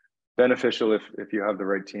 Beneficial if you have the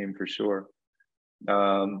right team, for sure.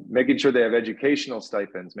 Making sure they have educational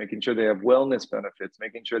stipends, making sure they have wellness benefits,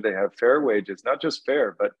 making sure they have fair wages, not just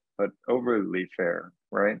fair, but overly fair,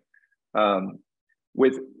 right?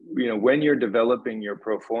 When you're developing your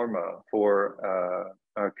pro forma for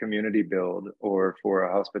a community build or for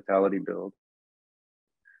a hospitality build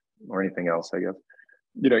or anything else, I guess.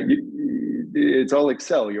 You know, it's all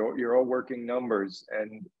Excel. You're all working numbers,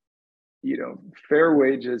 and you know, fair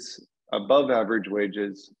wages, above average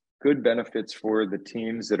wages, good benefits for the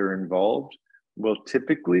teams that are involved will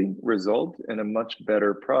typically result in a much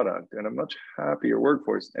better product and a much happier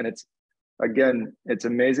workforce. And it's, again, it's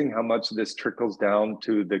amazing how much this trickles down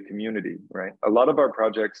to the community, right? A lot of our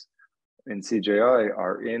projects in CJI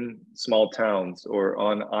are in small towns or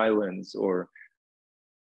on islands or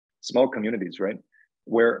small communities, right?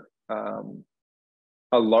 Where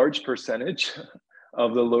a large percentage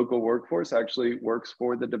of the local workforce actually works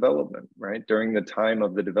for the development, right? During the time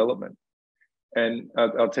of the development. And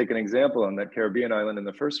I'll take an example on that Caribbean island in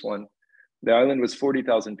the first one. The island was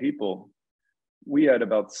 40,000 people. We had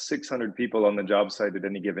about 600 people on the job site at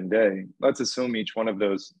any given day. Let's assume each one of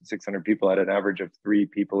those 600 people had an average of 3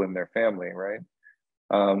 people in their family, right?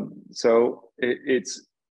 So it's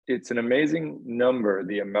an amazing number,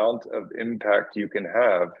 the amount of impact you can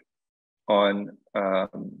have on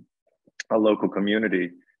a local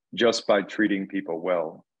community just by treating people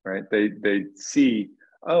well, right? They see,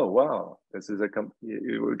 oh, wow, this is it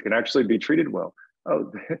can actually be treated well.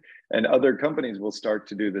 Oh, and other companies will start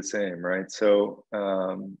to do the same, right? So,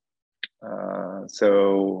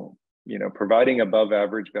 you know, providing above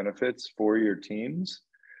average benefits for your teams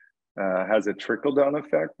has a trickle down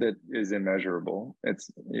effect that is immeasurable. It's,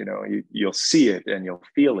 you know, you'll see it and you'll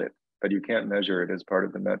feel it, but you can't measure it as part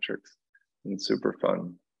of the metrics. It's super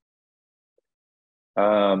fun.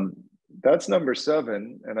 That's number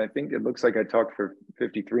 7. And I think it looks like I talked for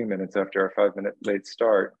 53 minutes after our 5-minute late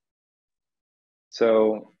start.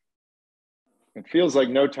 So it feels like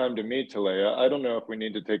no time to meet Talea. I don't know if we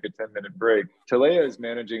need to take a 10-minute break. Talea is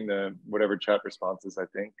managing the whatever chat responses, I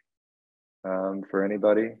think, for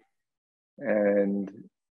anybody. And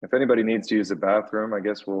if anybody needs to use the bathroom, I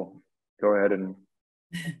guess we'll go ahead and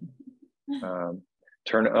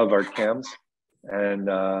turn off our cams and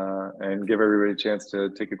give everybody a chance to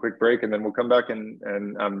take a quick break, and then we'll come back and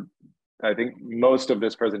I think most of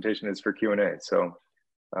this presentation is for Q&A, so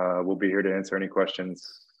we'll be here to answer any questions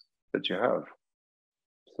that you have.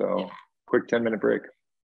 So yeah. Quick 10-minute break.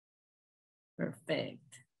 Perfect.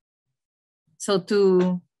 So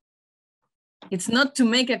it's not to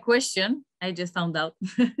make a question, I just found out.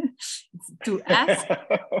 It's to ask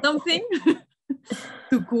something,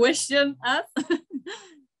 to question us.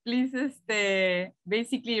 Please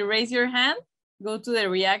basically raise your hand, go to the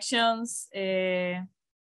reactions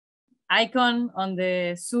icon on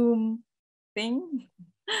the Zoom thing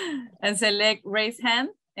and select raise hand,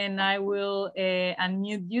 and I will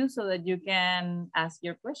unmute you so that you can ask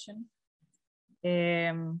your question.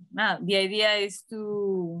 Now, the idea is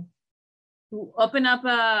to open up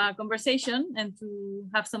a conversation and to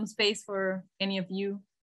have some space for any of you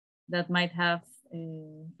that might have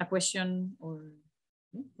a question or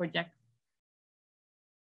for Jack.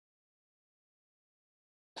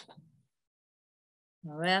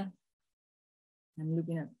 A ver, I'm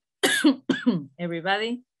looking at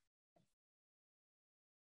everybody.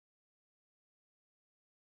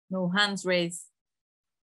 No hands raised.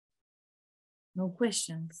 No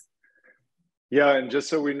questions. Yeah, and just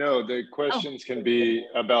so we know, the questions can be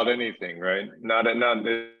about anything, right?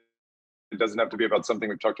 It doesn't have to be about something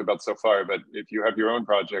we've talked about so far, but if you have your own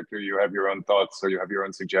project or you have your own thoughts or you have your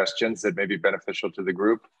own suggestions that may be beneficial to the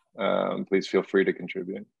group, please feel free to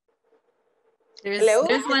contribute. Hello,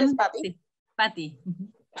 there's this one. is Patty. Patty.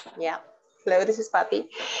 Yeah, hello, this is Patty.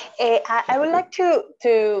 I would like to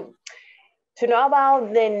know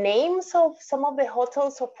about the names of some of the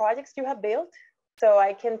hotels or projects you have built, so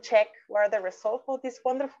I can check where the result of this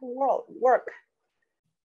wonderful work.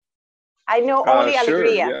 I know only Alegria. Sure,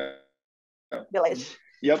 yeah. Village.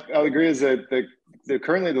 Yep, Alegria is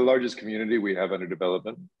currently the largest community we have under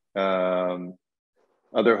development.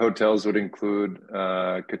 Other hotels would include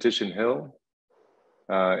Catition Hill,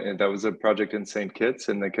 and that was a project in St. Kitts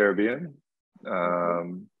in the Caribbean.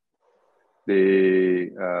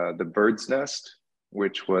 The Bird's Nest,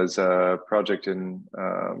 which was a project in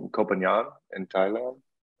Koh Phangan in Thailand.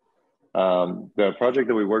 The project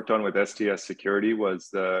that we worked on with STS Security was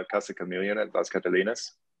the Casa Chameleon at Las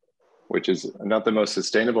Catalinas, which is not the most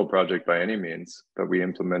sustainable project by any means, but we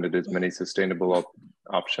implemented as many sustainable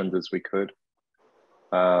options as we could.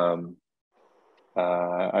 I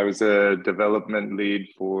was a development lead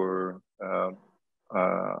for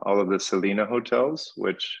all of the Selina hotels,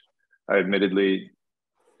 which I admittedly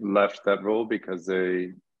left that role because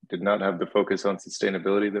they did not have the focus on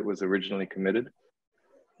sustainability that was originally committed.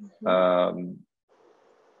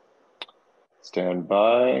 Stand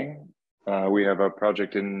by. We have a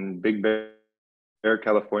project in Big Bear,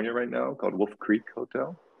 California right now called Wolf Creek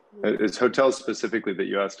Hotel. It's hotels specifically that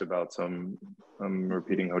you asked about, so I'm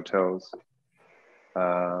repeating hotels.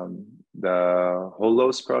 The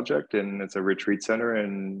Holos project, and it's a retreat center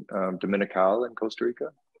in Dominical in Costa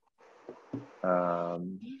Rica.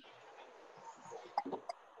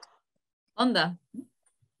 Onda.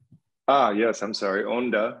 Yes, I'm sorry,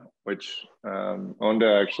 Onda, which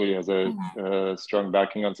Onda actually has a strong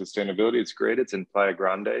backing on sustainability. It's great. It's in Playa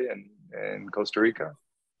Grande in Costa Rica.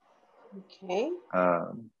 Okay.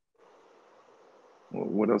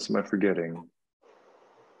 What else am I forgetting?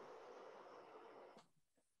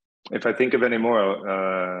 If I think of any more,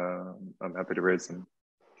 I'm happy to raise them.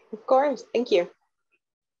 Of course. Thank you.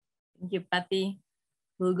 Thank you, Patty.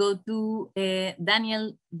 We'll go to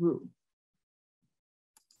Daniel Wu.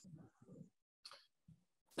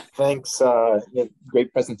 Thanks. Yeah,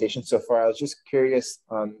 great presentation so far. I was just curious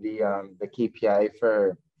on the KPI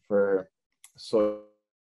for soil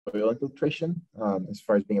infiltration, as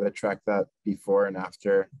far as being able to track that before and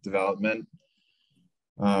after development.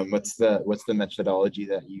 What's the methodology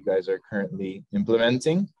that you guys are currently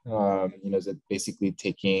implementing? Is it basically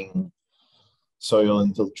taking soil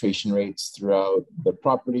infiltration rates throughout the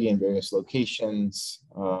property in various locations,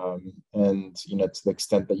 and to the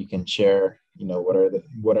extent that you can share,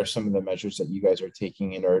 what are some of the measures that you guys are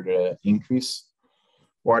taking in order to increase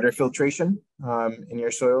water filtration in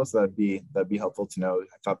your soils? That'd be helpful to know.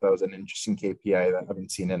 I thought that was an interesting KPI that I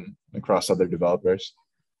haven't seen across other developers.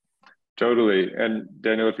 Totally. And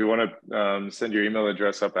Daniel, if you want to send your email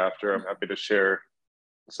address up after, I'm happy to share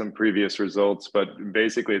some previous results. But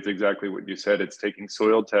basically, it's exactly what you said. It's taking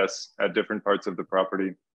soil tests at different parts of the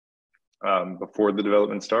property before the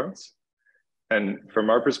development starts. And from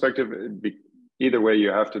our perspective, either way, you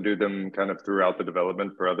have to do them kind of throughout the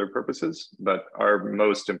development for other purposes. But our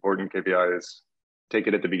most important KPI is take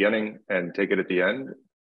it at the beginning and take it at the end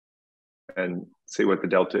and see what the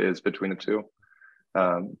delta is between the two.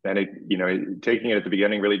 And taking it at the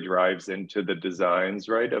beginning really drives into the designs,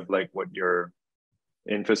 right, of like what your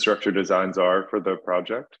infrastructure designs are for the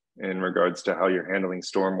project in regards to how you're handling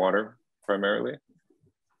stormwater primarily.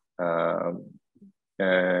 But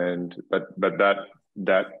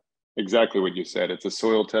that exactly what you said. It's a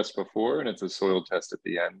soil test before and it's a soil test at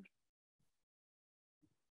the end.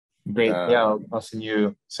 Great. Yeah, I'll send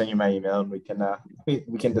you my email and we can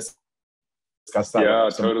discuss that. Yeah,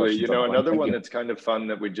 totally. Another one that's kind of fun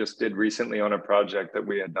that we just did recently on a project that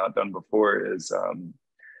we had not done before is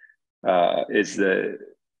the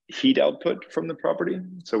heat output from the property.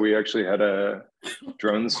 So we actually had a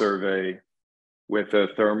drone survey with a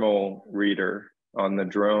thermal reader on the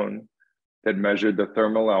drone that measured the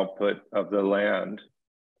thermal output of the land,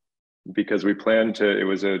 because we planned to, it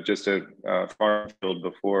was just a farm field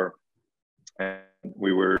before, and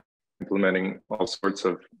we were implementing all sorts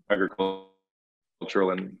of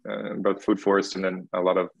agricultural and both food forest and then a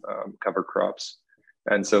lot of cover crops.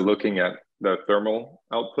 And so looking at the thermal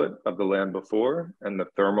output of the land before and the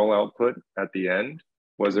thermal output at the end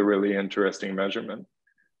was a really interesting measurement,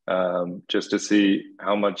 just to see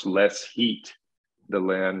how much less heat the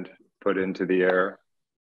land put into the air.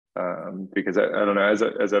 Because I don't know,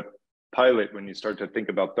 as a pilot, when you start to think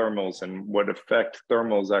about thermals and what effect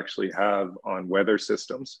thermals actually have on weather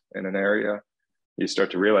systems in an area, you start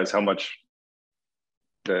to realize how much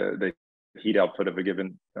the heat output of a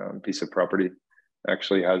given piece of property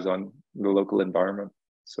actually has on the local environment.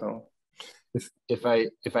 So if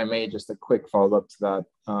I may, just a quick follow-up to that.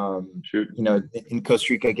 Shoot. In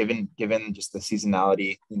Costa Rica, given just the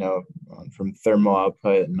seasonality, from thermal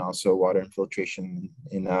output and also water infiltration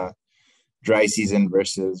in dry season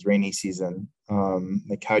versus rainy season,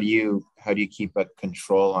 like how do you keep a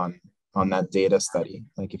control on that data study?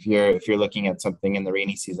 Like if you're looking at something in the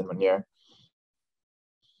rainy season when you're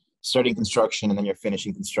starting construction and then you're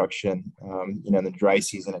finishing construction, in the dry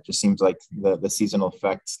season, it just seems like the seasonal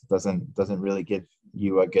effect doesn't really give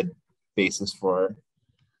you a good basis for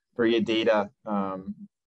your data,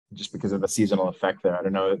 just because of the seasonal effect there. I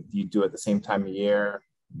don't know, do you do it the same time of year?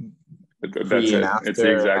 That's it. After? It's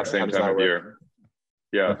the exact same time of work? year.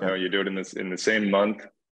 Yeah, Okay. No, you do it in the same month.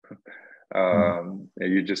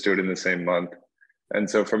 You just do it in the same month. And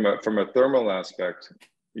so from a thermal aspect,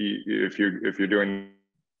 if you're doing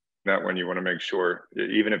that one, you want to make sure,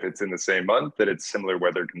 even if it's in the same month, that it's similar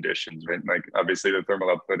weather conditions, right? Like obviously the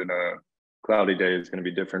thermal output in a cloudy day is going to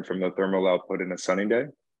be different from the thermal output in a sunny day.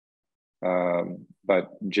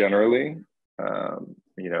 But generally,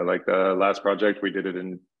 like the last project, we did it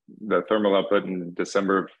in the thermal output in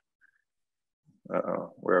December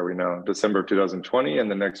where are we now? December of 2020,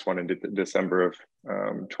 and the next one in December of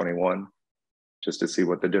 21, just to see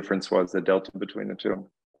what the difference was, the delta between the two.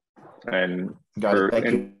 And for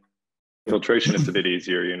infiltration, it's a bit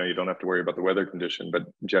easier. You know, you don't have to worry about the weather condition, but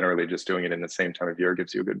generally just doing it in the same time of year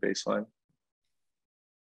gives you a good baseline.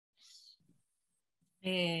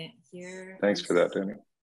 Here Thanks for that, Danny.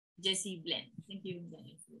 Jesse Blen. Thank you,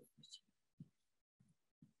 Danny, for your question.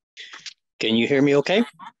 Can you hear me okay?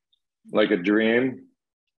 Like a dream.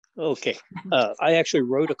 Okay. I actually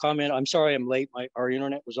wrote a comment. I'm sorry I'm late. Our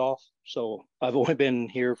internet was off, so I've only been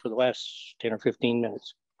here for the last 10 or 15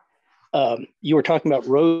 minutes. You were talking about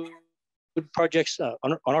road projects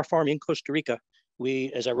on our farm in Costa Rica.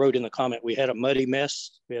 We, as I wrote in the comment, we had a muddy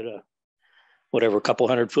mess. We had a couple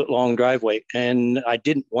 100-foot long driveway, and I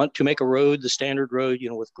didn't want to make a road, the standard road, you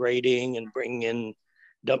know, with grading and bringing in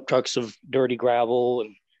dump trucks of dirty gravel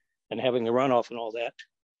and having the runoff and all that.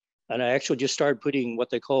 And I actually just started putting what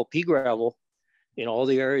they call pea gravel in all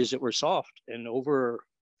the areas that were soft. And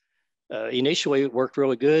initially it worked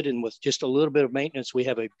really good. And with just a little bit of maintenance, we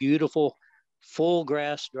have a beautiful full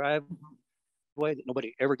grass driveway that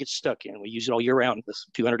nobody ever gets stuck in. We use it all year round with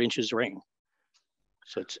 200 inches of rain.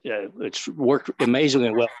 So it's worked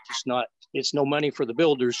amazingly well. It's no money for the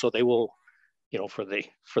builders, so they will, you know, for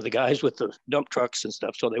the guys with the dump trucks and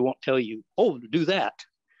stuff. So they won't tell you, oh, do that.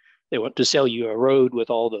 They want to sell you a road with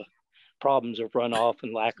all the problems of runoff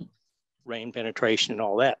and lack of rain penetration and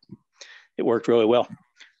all that. It worked really well.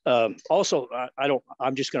 Also,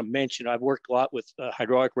 I'm just going to mention, I've worked a lot with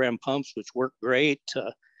hydraulic ram pumps, which work great.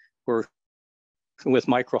 We're with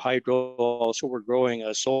micro hydro. Also, we're growing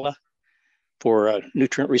solar for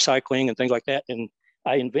nutrient recycling and things like that. And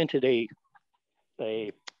I invented a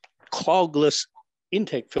clogless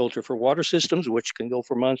intake filter for water systems, which can go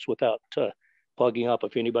for months without plugging up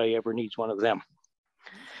if anybody ever needs one of them.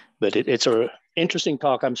 But it's an interesting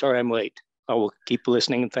talk. I'm sorry I'm late. I will keep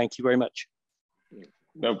listening, and thank you very much.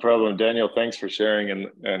 No problem, Daniel. Thanks for sharing,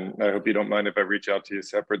 and I hope you don't mind if I reach out to you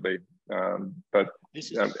separately. Yeah,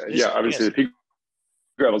 obviously the peak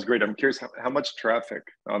gravel is great. I'm curious how much traffic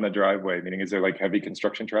on the driveway. Meaning, is there like heavy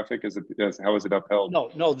construction traffic? How is it upheld?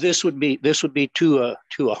 No. This would be to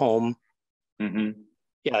a home. Mm-hmm.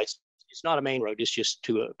 Yeah, it's not a main road. It's just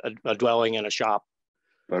to a dwelling and a shop.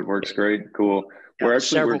 But works great. Cool. Yeah, we're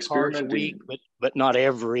several cars a week, but not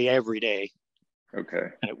every day. Okay.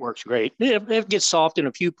 And it works great. It gets soft in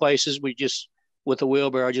a few places. We just, with a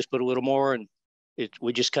wheelbarrow, I just put a little more, and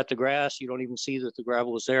we just cut the grass. You don't even see that the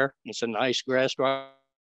gravel is there. It's a nice grass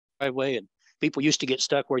driveway, and people used to get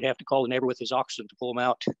stuck where you'd have to call the neighbor with his oxen to pull them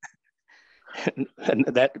out. and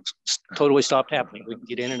that totally stopped happening. We can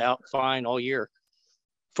get in and out fine all year.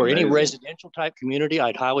 For Amazing. Any residential type community,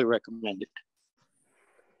 I'd highly recommend it.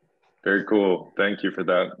 Very cool. Thank you for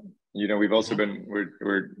that. You know, we've also been,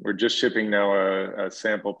 we're just shipping now a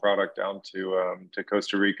sample product down to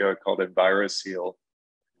Costa Rica called EnviroSeal,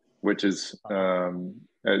 which is,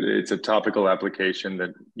 it's a topical application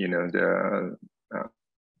that, you know,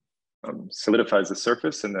 solidifies the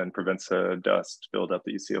surface and then prevents dust buildup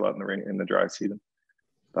that you see a lot in the dry season.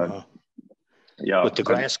 But yeah. But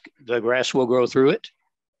the grass will grow through it?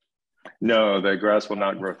 No, the grass will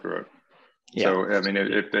not grow through it. Yeah. So, I mean,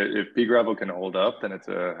 if pea gravel can hold up, then it's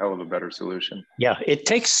a hell of a better solution. Yeah, it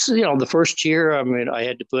takes, you know, the first year, I mean, I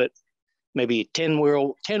had to put maybe 10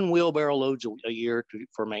 wheelbarrow loads a year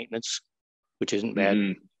for maintenance, which isn't bad.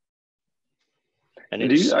 Mm-hmm. And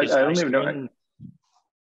I don't even know.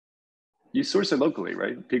 You source it locally,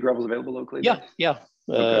 right? Pea gravel is available locally? Yeah.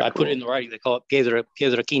 Okay, I put it in the writing. They call it piedra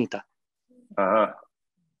quinta.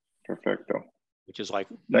 Perfecto. Which is like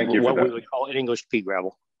what we would call it English pea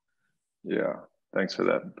gravel. Yeah, thanks for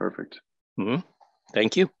that. Perfect. Mm-hmm.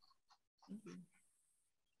 Thank you.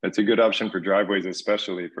 It's a good option for driveways,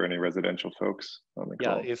 especially for any residential folks on the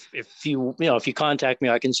call. Yeah, if you contact me,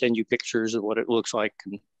 I can send you pictures of what it looks like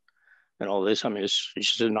and all this. I mean, it's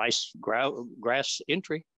just a nice grass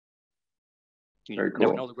entry. You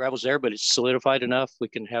never know the gravel's there, but it's solidified enough. We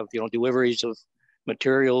can have, you know, deliveries of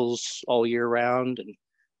materials all year round and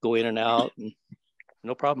go in and out, and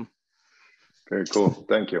no problem. Very cool.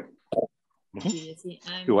 Thank you.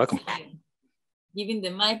 Mm-hmm. You're welcome. Giving the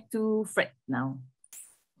mic to Fred now.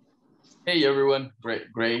 Hey everyone,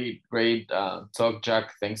 great talk,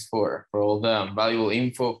 Jack. Thanks for all the valuable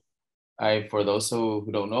info. For those who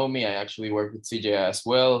don't know me, I actually work with CJ as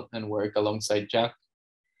well and work alongside Jack.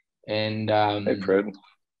 And hey Fred.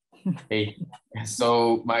 Hey,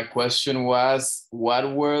 so my question was,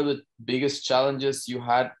 what were the biggest challenges you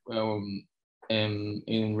had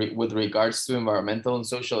with regards to environmental and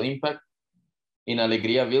social impact in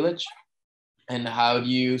Alegría Village, and how do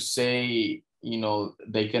you say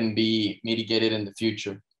they can be mitigated in the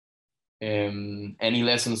future. Any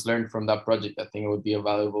lessons learned from that project, I think it would be a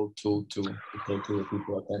valuable tool to take to the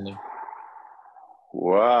people attending.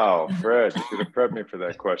 Wow, Fred, you should have prepped me for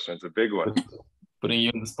that question. It's a big one. Putting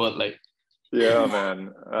you in the spotlight. Yeah,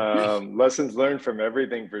 man. Lessons learned from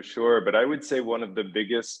everything for sure. But I would say one of the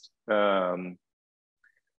biggest, I'll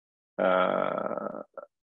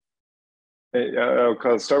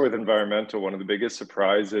start with environmental. One of the biggest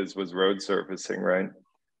surprises was road surfacing, right?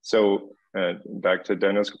 So back to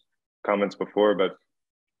Daniel's comments before, but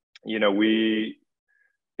we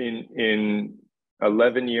in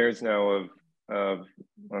 11 years now of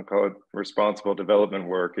I'll call it responsible development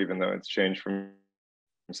work, even though it's changed from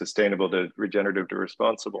sustainable to regenerative to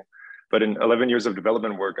responsible. But in 11 years of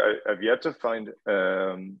development work, I've yet to find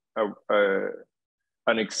an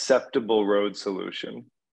acceptable road solution,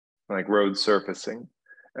 like road surfacing.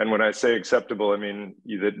 And when I say acceptable, I mean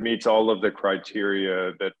that meets all of the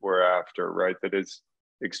criteria that we're after, right? That is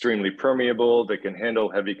extremely permeable, that can handle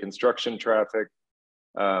heavy construction traffic,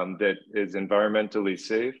 that is environmentally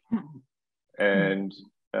safe. And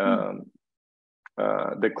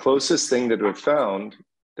the closest thing that we've found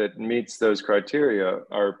that meets those criteria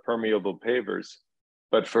are permeable pavers.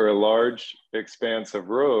 But for a large expanse of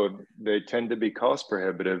road, they tend to be cost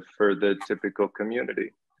prohibitive for the typical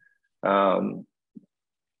community.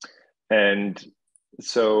 And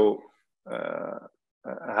so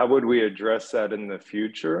how would we address that in the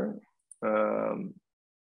future? I'd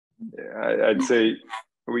say,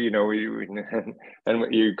 and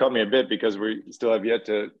you caught me a bit because we still have yet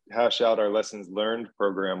to hash out our lessons learned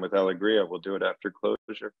program with Alegria. We'll do it after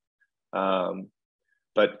closure.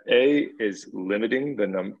 But A is limiting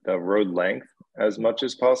the road length as much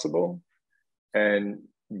as possible. And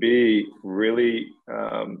B, really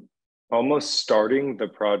almost starting the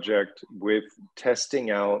project with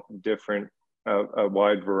testing out a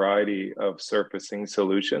wide variety of surfacing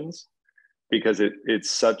solutions, because it's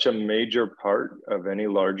such a major part of any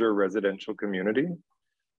larger residential community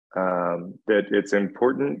that it's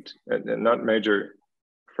important, and not major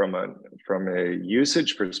from a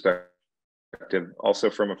usage perspective, also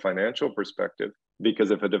from a financial perspective,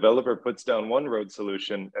 because if a developer puts down one road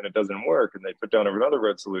solution and it doesn't work, and they put down another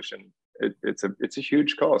road solution, it's a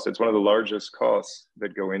huge cost. It's one of the largest costs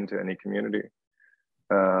that go into any community.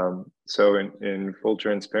 So in full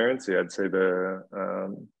transparency, I'd say the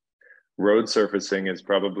road surfacing is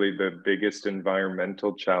probably the biggest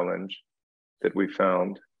environmental challenge that we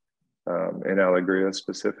found in Alegria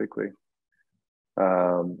specifically.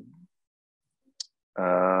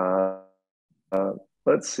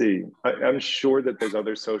 Let's see. I'm sure that there's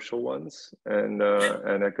other social ones and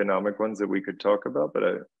economic ones that we could talk about, but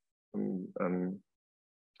I'm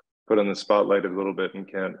put on the spotlight a little bit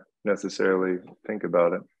and can't necessarily think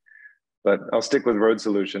about it. But I'll stick with road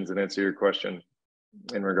solutions and answer your question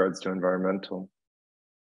in regards to environmental.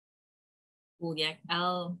 Cool, yeah.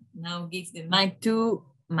 I'll now give the mic to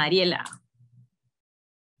Mariela.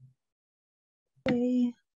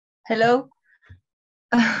 Hey. Hello.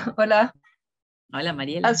 Hola. Hola,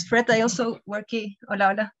 Mariela. As Fred, I also work in,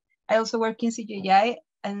 hola. I also work in CJI,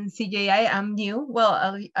 and CJI I'm new.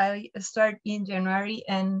 Well, I start in January,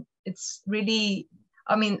 and it's really,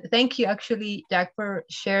 thank you actually, Jack, for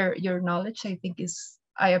share your knowledge.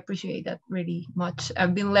 I appreciate that really much.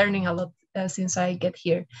 I've been learning a lot since I get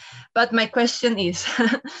here. But my question is,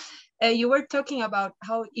 you were talking about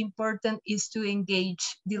how important is to engage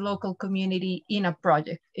the local community in a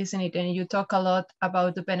project, isn't it? And you talk a lot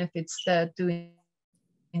about the benefits that doing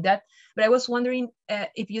that. But I was wondering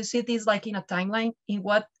if you see this like in a timeline, in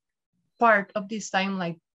what part of this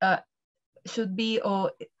timeline should be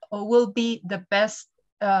or will be the best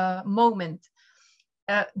moment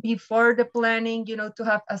before the planning, to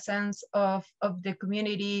have a sense of the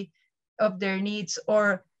community, of their needs,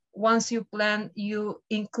 or once you plan, you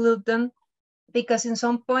include them? Because in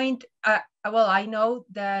some point, I know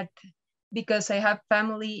that because I have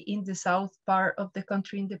family in the south part of the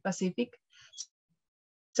country in the Pacific,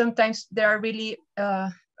 sometimes they are really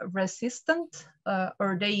resistant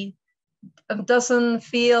or they doesn't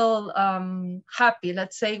feel happy,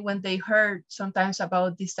 let's say, when they heard sometimes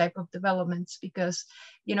about this type of developments, because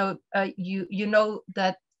you know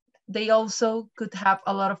that they also could have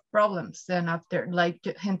a lot of problems then after, like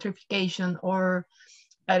gentrification, or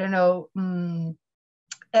I don't know,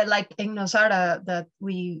 like in Nosara that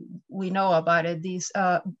we know about it, this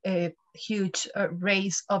a huge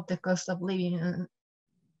raise of the cost of living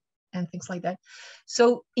and things like that.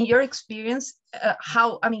 So in your experience,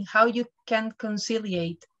 how you can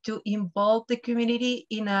conciliate to involve the community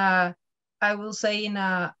in a, I will say, in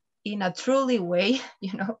a in a truly way,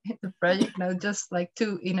 you know, in the project, not just like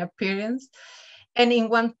in appearance. And in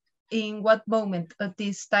what moment of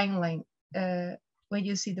this timeline, when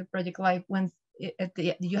you see the project live, when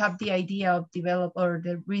you have the idea of develop or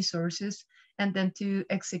the resources, and then to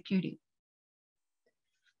execute it.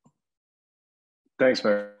 Thanks,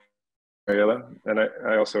 Mariela. And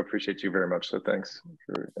I also appreciate you very much. So thanks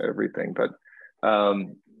for everything. But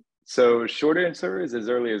so short answer is as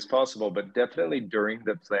early as possible, but definitely during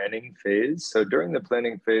the planning phase. So during the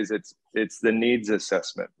planning phase, it's the needs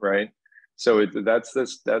assessment, right? So that's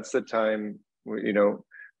the time, you know,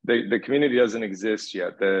 the community doesn't exist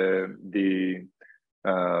yet.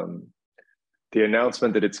 The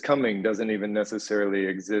announcement that it's coming doesn't even necessarily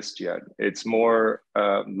exist yet. It's more,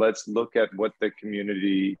 let's look at what the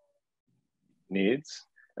community needs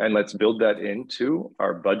and let's build that into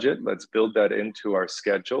our budget. Let's build that into our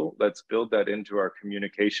schedule. Let's build that into our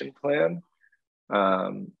communication plan.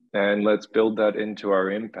 And let's build that into our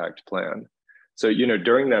impact plan. So, you know,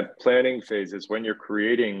 during that planning phase is when you're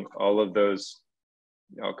creating all of those,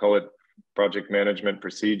 I'll call it project management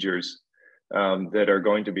procedures, that are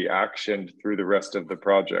going to be actioned through the rest of the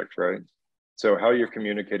project, right? So how you're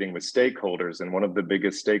communicating with stakeholders, and one of the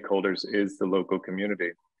biggest stakeholders is the local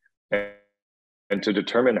community. And to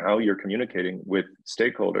determine how you're communicating with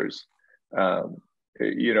stakeholders,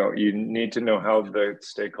 you know, you need to know how the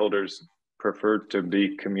stakeholders prefer to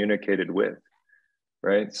be communicated with,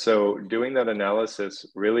 right? So doing that analysis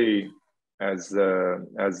really as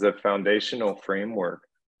the foundational framework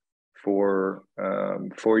for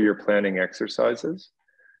your planning exercises.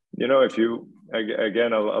 You know, if you,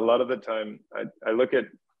 again, a lot of the time, I look at,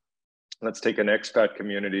 let's take an expat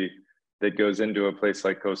community that goes into a place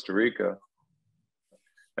like Costa Rica,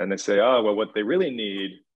 and they say, oh, well, what they really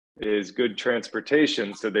need is good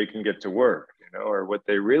transportation so they can get to work, you know, or what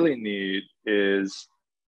they really need is,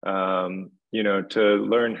 you know, to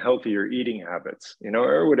learn healthier eating habits, you know,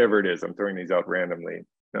 or whatever it is. I'm throwing these out randomly.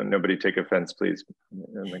 Nobody take offense, please,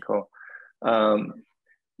 in the call.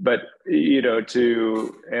 But, you know,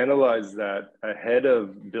 to analyze that ahead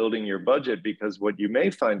of building your budget, because what you may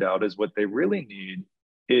find out is what they really need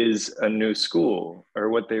is a new school, or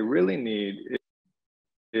what they really need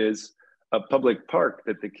is a public park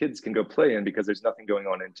that the kids can go play in because there's nothing going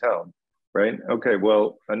on in town, right? Okay,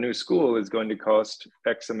 well, a new school is going to cost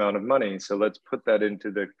X amount of money, so let's put that into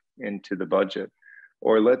the budget,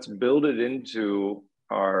 or let's build it into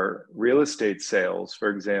our real estate sales, for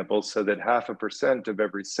example, so that 0.5% of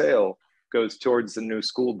every sale goes towards the new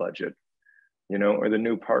school budget, you know, or the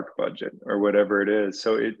new park budget, or whatever it is.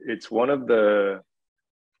 So it's one of the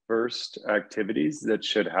first activities that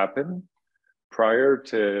should happen prior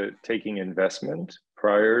to taking investment,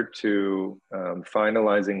 prior to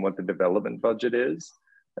finalizing what the development budget is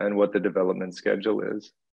and what the development schedule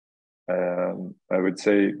is. I would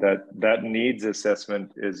say that needs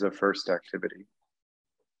assessment is a first activity.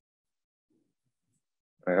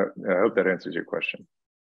 I hope that answers your question.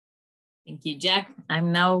 Thank you, Jack.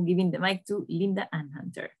 I'm now giving the mic to Linda and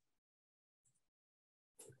Hunter.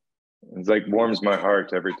 It's like warms my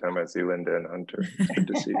heart every time I see Linda and Hunter. It's good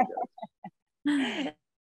to see you guys.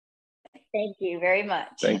 Thank you very much.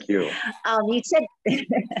 Thank you.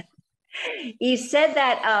 You said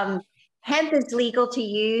that hemp is legal to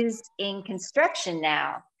use in construction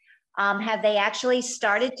now. Have they actually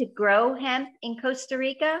started to grow hemp in Costa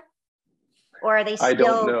Rica? Or are they still? I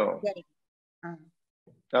don't know.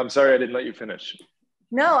 I'm sorry, I didn't let you finish.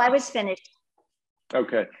 No, I was finished.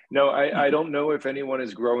 Okay. No, I don't know if anyone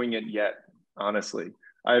is growing it yet, honestly.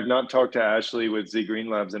 I have not talked to Ashley with Z Green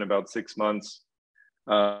Labs in about 6 months.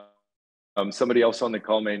 Somebody else on the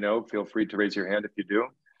call may know. Feel free to raise your hand if you do.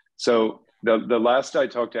 So the last I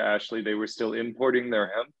talked to Ashley, they were still importing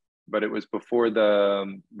their hemp, but it was before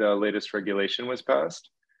the latest regulation was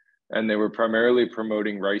passed. And they were primarily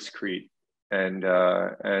promoting ricecrete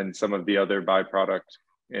and some of the other byproduct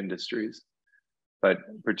industries. But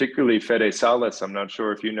particularly Fede Salas, I'm not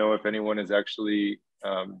sure if you know if anyone is actually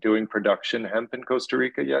doing production hemp in Costa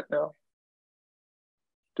Rica yet now.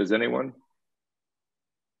 Does anyone?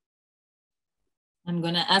 I'm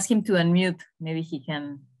gonna ask him to unmute. Maybe he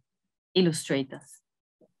can illustrate us.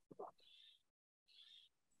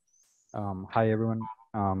 Hi, everyone.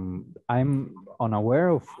 I'm unaware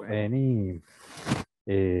of any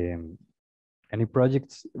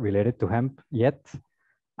projects related to hemp yet.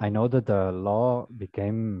 I know that the law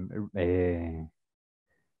became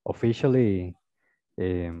officially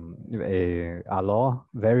a law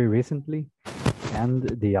very recently, and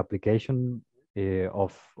the application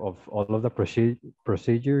of all of the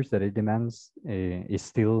procedures that it demands is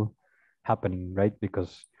still happening, right?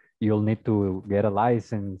 Because you'll need to get a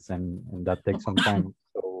license, and that takes some time.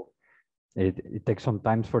 So it takes some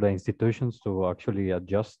time for the institutions to actually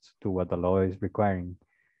adjust to what the law is requiring.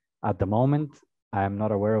 At the moment, I am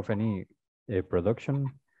not aware of any production,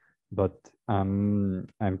 but I'm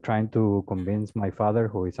trying to convince my father,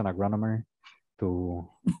 who is an agronomer, to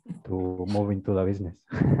move into the business.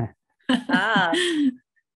 Ah.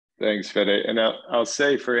 Thanks, Fede. And I'll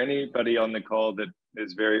say, for anybody on the call that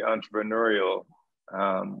is very entrepreneurial,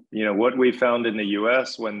 you know, what we found in the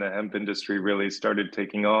US when the hemp industry really started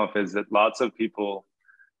taking off is that lots of people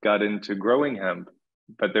got into growing hemp,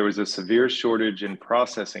 but there was a severe shortage in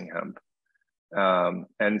processing hemp.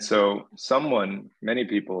 And so many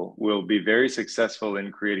people will be very successful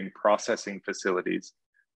in creating processing facilities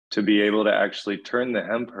to be able to actually turn the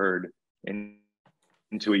hemp herd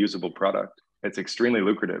into a usable product. It's extremely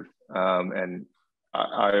lucrative, and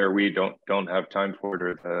we don't have time for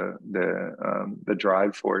it, or the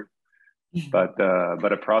drive for it. But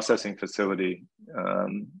a processing facility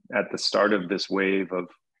at the start of this wave of,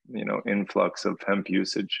 you know, influx of hemp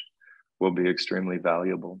usage will be extremely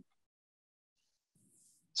valuable.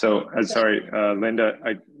 So, sorry, Linda,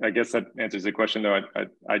 I guess that answers the question, though.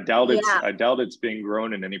 I doubt it's being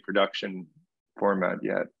grown in any production format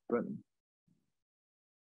yet, but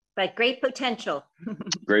great potential.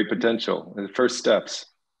 Great potential. The first steps.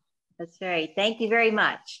 That's right. Thank you very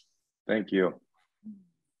much. Thank you.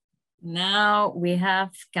 Now we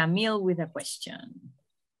have Camille with a question.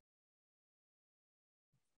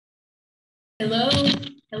 Hello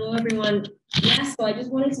everyone. Yeah, so I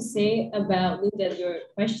just wanted to say about, Linda, your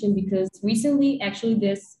question, because recently, actually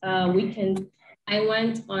this weekend, I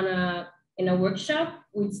went on in a workshop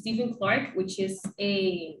with Stephen Clark, which is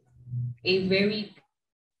a very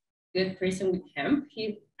good person with hemp.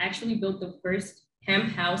 He actually built the first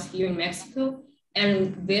hemp house here in Mexico.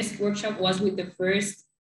 And this workshop was with the first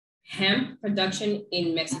hemp production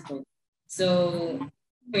in Mexico. So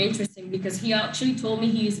very interesting, because he actually told me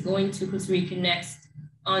he is going to Costa Rica next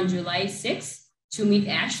on July 6th to meet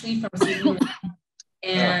Ashley from City.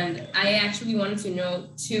 And I actually wanted to know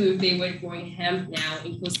too if they were growing hemp now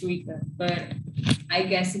in Costa Rica, but I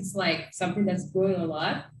guess it's like something that's growing a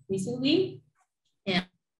lot recently.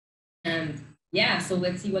 And yeah, so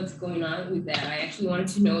let's see what's going on with that. I actually wanted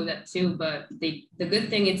to know that too, but the good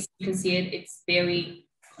thing is you can see it's very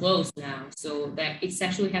close now. So that it's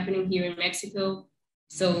actually happening here in Mexico.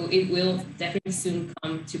 So it will definitely soon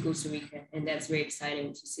come to Costa Rica, and that's very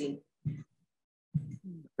exciting to see.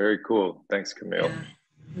 Very cool. Thanks, Camille.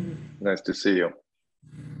 Yeah. Nice to see you.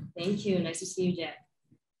 Thank you. Nice to see you, Jack.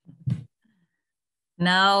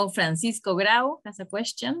 Now, Francisco Grau has a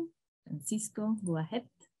question. Francisco, go ahead.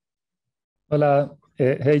 Hola.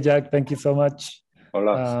 Hey, Jack. Thank you so much.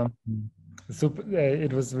 Hola.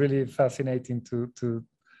 It was really fascinating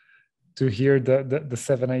to hear the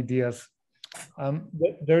 7 ideas. I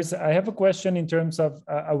have a question in terms of,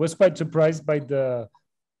 I was quite surprised by the,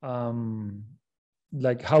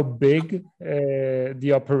 like how big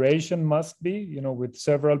the operation must be, you know, with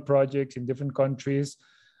several projects in different countries.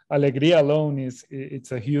 Alegría alone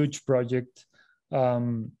it's a huge project.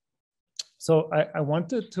 So I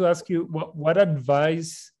wanted to ask you, what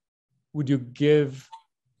advice would you give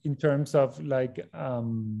in terms of like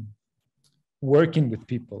working with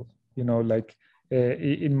people? You know, like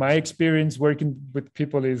in my experience, working with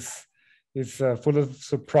people is full of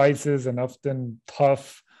surprises and often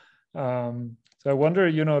tough. So I wonder,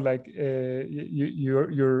 you know, like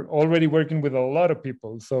you're already working with a lot of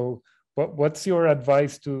people. So what's your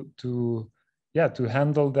advice to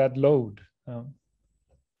handle that load?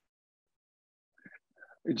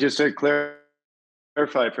 Just to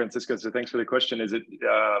clarify, Francisco, so thanks for the question. Is it,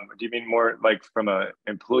 do you mean more like from a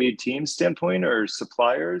employee team standpoint, or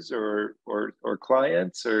suppliers, or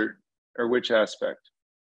clients, or which aspect?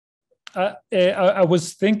 I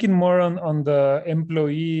was thinking more on the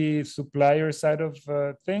employee supplier side of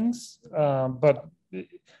things, but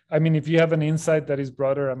I mean, if you have an insight that is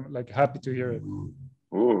broader, I'm like happy to hear it.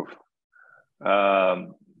 Ooh,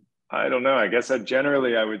 I don't know. I guess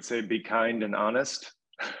generally I would say be kind and honest.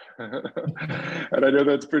 And I know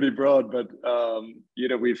that's pretty broad, but you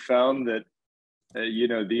know, we found that you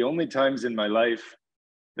know, the only times in my life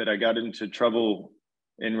that I got into trouble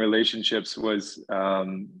in relationships was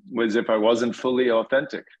if I wasn't fully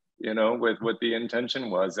authentic, you know, with what the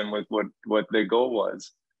intention was and with what the goal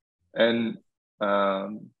was, and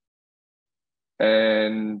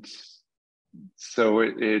so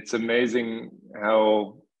it's amazing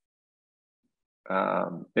how.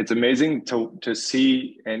 It's amazing to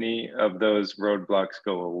see any of those roadblocks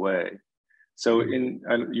go away. So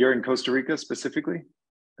you're in Costa Rica specifically?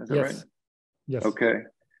 Is that right? Yes. Okay.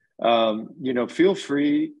 You know, feel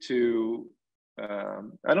free to,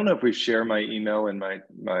 I don't know if we share my email and my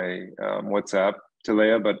WhatsApp to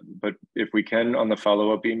Leah, but if we can on the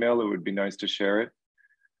follow-up email, it would be nice to share it.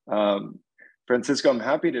 Francisco, I'm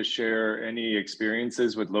happy to share any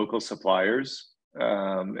experiences with local suppliers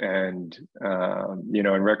and you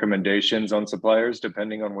know, and recommendations on suppliers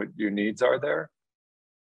depending on what your needs are there.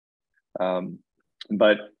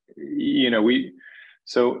 But you know,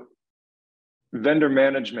 so vendor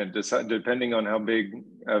management, depending on how big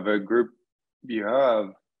of a group you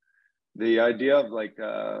have, the idea of like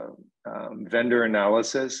vendor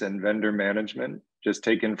analysis and vendor management, just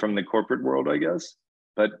taken from the corporate world, I guess,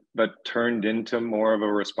 but turned into more of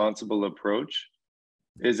a responsible approach,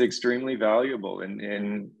 is extremely valuable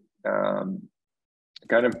in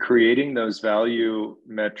kind of creating those value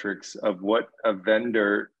metrics of what a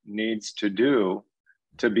vendor needs to do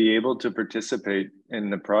to be able to participate in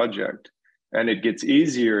the project. And it gets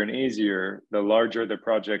easier and easier the larger the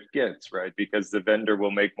project gets, right? Because the vendor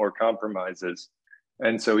will make more compromises.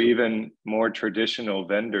 And so even more traditional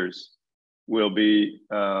vendors will be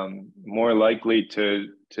more likely to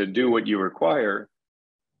do what you require,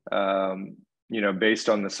 you know, based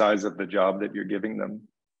on the size of the job that you're giving them.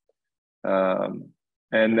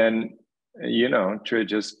 And then, you know,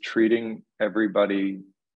 just treating everybody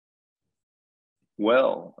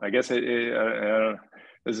well. I guess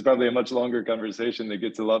this is probably a much longer conversation that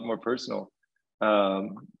gets a lot more personal.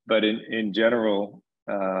 But in general,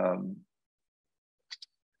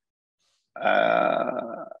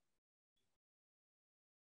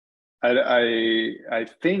 I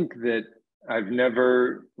think that I've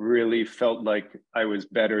never really felt like I was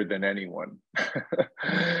better than anyone.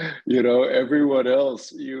 You know, everyone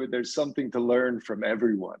else, there's something to learn from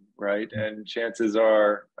everyone, right? And chances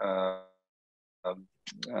are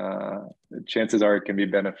it can be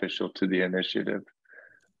beneficial to the initiative.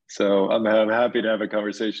 So I'm happy to have a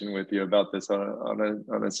conversation with you about this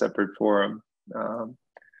on a separate forum.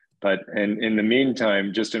 But in the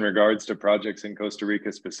meantime, just in regards to projects in Costa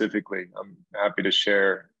Rica specifically, I'm happy to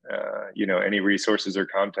share, you know, any resources or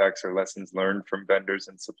contacts or lessons learned from vendors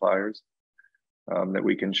and suppliers that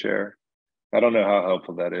we can share. I don't know how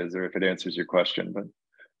helpful that is or if it answers your question, but.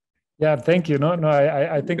 Yeah, thank you. No,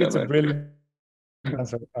 I think it's a brilliant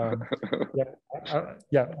answer.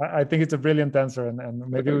 I think it's a brilliant answer, and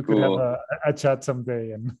maybe we could have a chat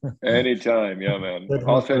someday. And anytime, yeah, man.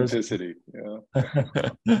 Authenticity. Yeah.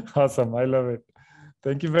 Awesome, I love it.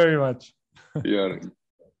 Thank you very much. Yeah.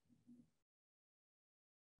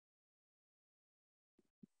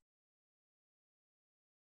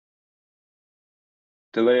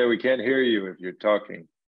 Delea, we can't hear you if you're talking.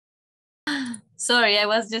 Sorry, I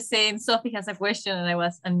was just saying Sophie has a question and I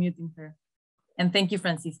was unmuting her. And thank you,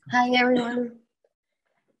 Francisco. Hi, everyone.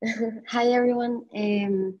 Hi, everyone.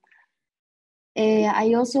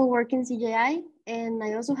 I also work in CJI, and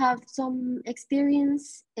I also have some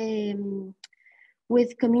experience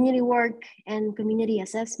with community work and community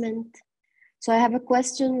assessment. So I have a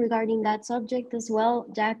question regarding that subject as well,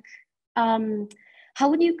 Jack. How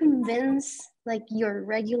would you convince like your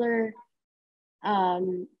regular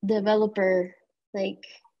developer, like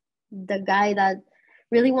the guy that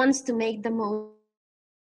really wants to make the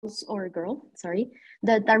most, or girl, sorry,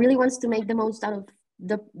 that really wants to make the most out of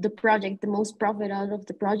the project, the most profit out of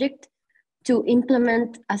the project, to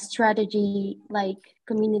implement a strategy like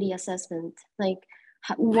community assessment? Like,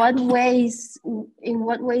 in what ways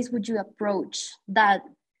would you approach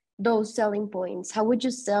those selling points? How would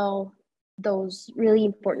you sell those really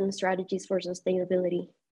important strategies for sustainability?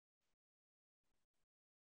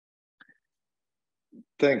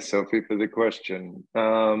 Thanks, Sophie, for the question.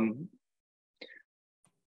 And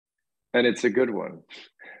it's a good one.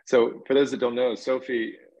 So for those that don't know,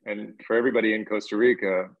 Sophie, and for everybody in Costa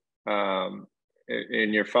Rica,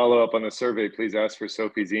 in your follow-up on the survey, please ask for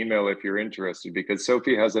Sophie's email if you're interested, because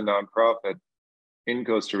Sophie has a nonprofit in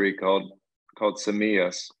Costa Rica called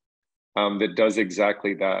Semillas that does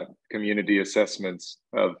exactly that, community assessments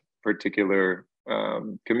of particular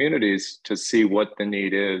communities to see what the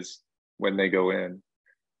need is when they go in.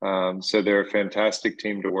 So they're a fantastic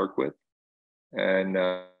team to work with, and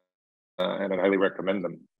I highly recommend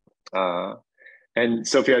them. And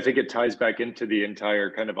Sophie, I think it ties back into the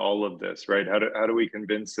entire kind of all of this, right? How do we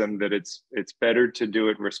convince them that it's better to do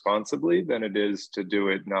it responsibly than it is to do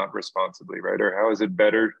it not responsibly, right? Or how is it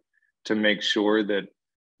better to make sure that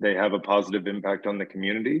they have a positive impact on the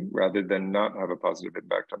community rather than not have a positive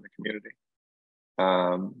impact on the community?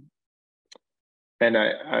 And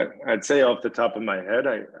I'd say off the top of my head,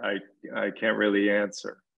 I can't really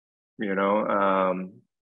answer, you know.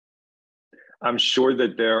 I'm sure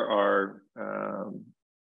that there are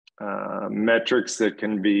metrics that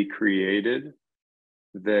can be created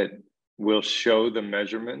that will show the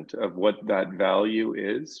measurement of what that value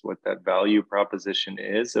is, what that value proposition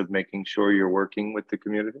is of making sure you're working with the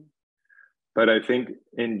community. But I think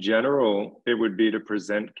in general, it would be to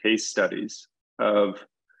present case studies of,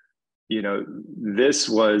 you know, this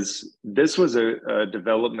was a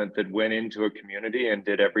development that went into a community and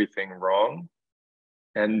did everything wrong.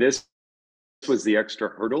 And this was the extra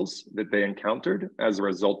hurdles that they encountered as a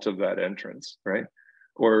result of that entrance, right?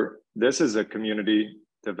 Or this is a community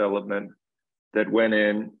development that went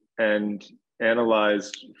in and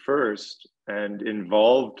analyzed first and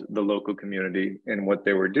involved the local community in what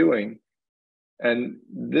they were doing. And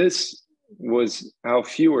this was how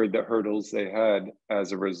fewer the hurdles they had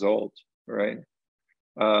as a result, right?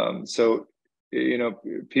 So, you know,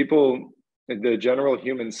 people, the general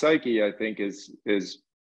human psyche, I think, is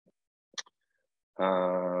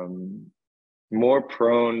more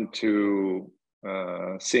prone to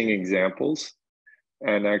seeing examples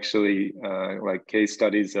and actually like case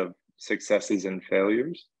studies of successes and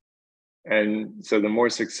failures. And so the more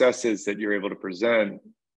successes that you're able to present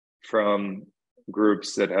from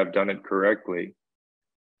groups that have done it correctly,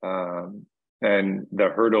 and the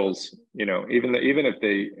hurdles, you know, even if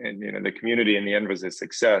they, and you know, the community in the end was a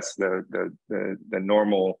success, the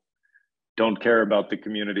normal don't care about the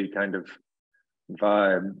community kind of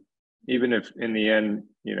vibe, even if in the end,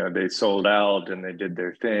 you know, they sold out and they did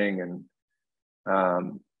their thing, and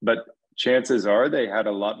but chances are they had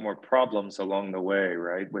a lot more problems along the way,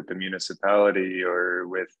 right, with the municipality or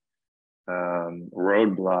with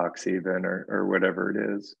roadblocks even, or whatever it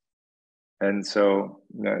is. And so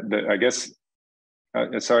I guess,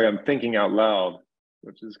 sorry, I'm thinking out loud,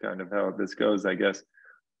 which is kind of how this goes, I guess.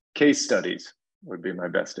 Case studies would be my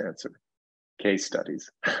best answer. Case studies.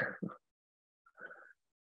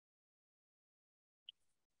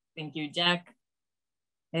 Thank you, Jack.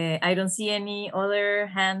 I don't see any other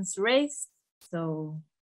hands raised, so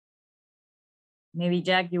maybe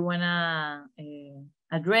Jack, you wanna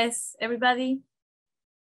address everybody?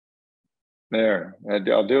 There,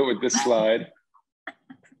 I'll do it with this slide.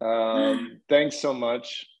 Thanks so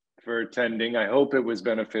much for attending. I hope it was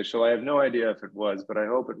beneficial. I have no idea if it was, but I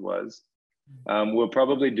hope it was. We'll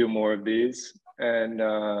probably do more of these, and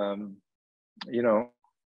you know,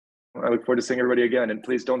 I look forward to seeing everybody again. And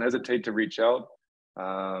please don't hesitate to reach out.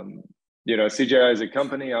 You know, CJI as a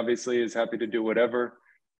company obviously is happy to do whatever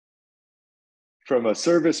from a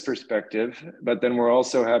service perspective, but then we're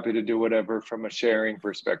also happy to do whatever from a sharing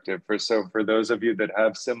perspective. So for those of you that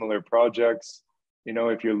have similar projects, you know,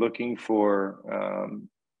 if you're looking for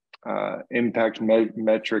impact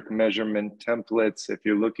metric measurement templates, if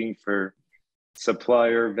you're looking for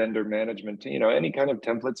supplier vendor management, you know, any kind of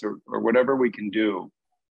templates or whatever we can do.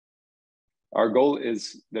 Our goal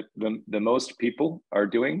is that the most people are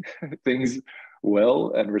doing things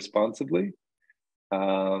well and responsibly.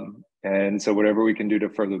 And so whatever we can do to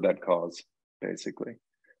further that cause, basically.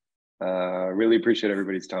 Really appreciate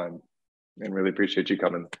everybody's time and really appreciate you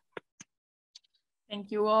coming.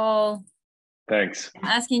 Thank you all. Thanks. I'm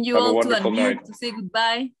asking you Have all to wonderful unmute night. to say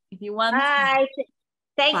goodbye if you want. Bye.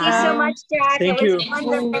 Thank you so much, Jack. Thank It you. was Thank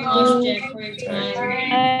you so wonderful. much, Jack, for your time.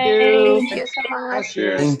 Thank you so much.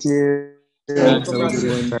 Cheers. Thank you. Thanks,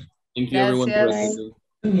 everyone. Thank you, everyone, for Gracias.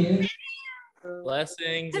 listening.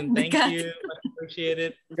 Blessings and thank you. I appreciate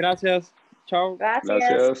it. Gracias. Chao. Gracias.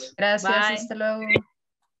 Gracias. Gracias, Bye. hasta luego.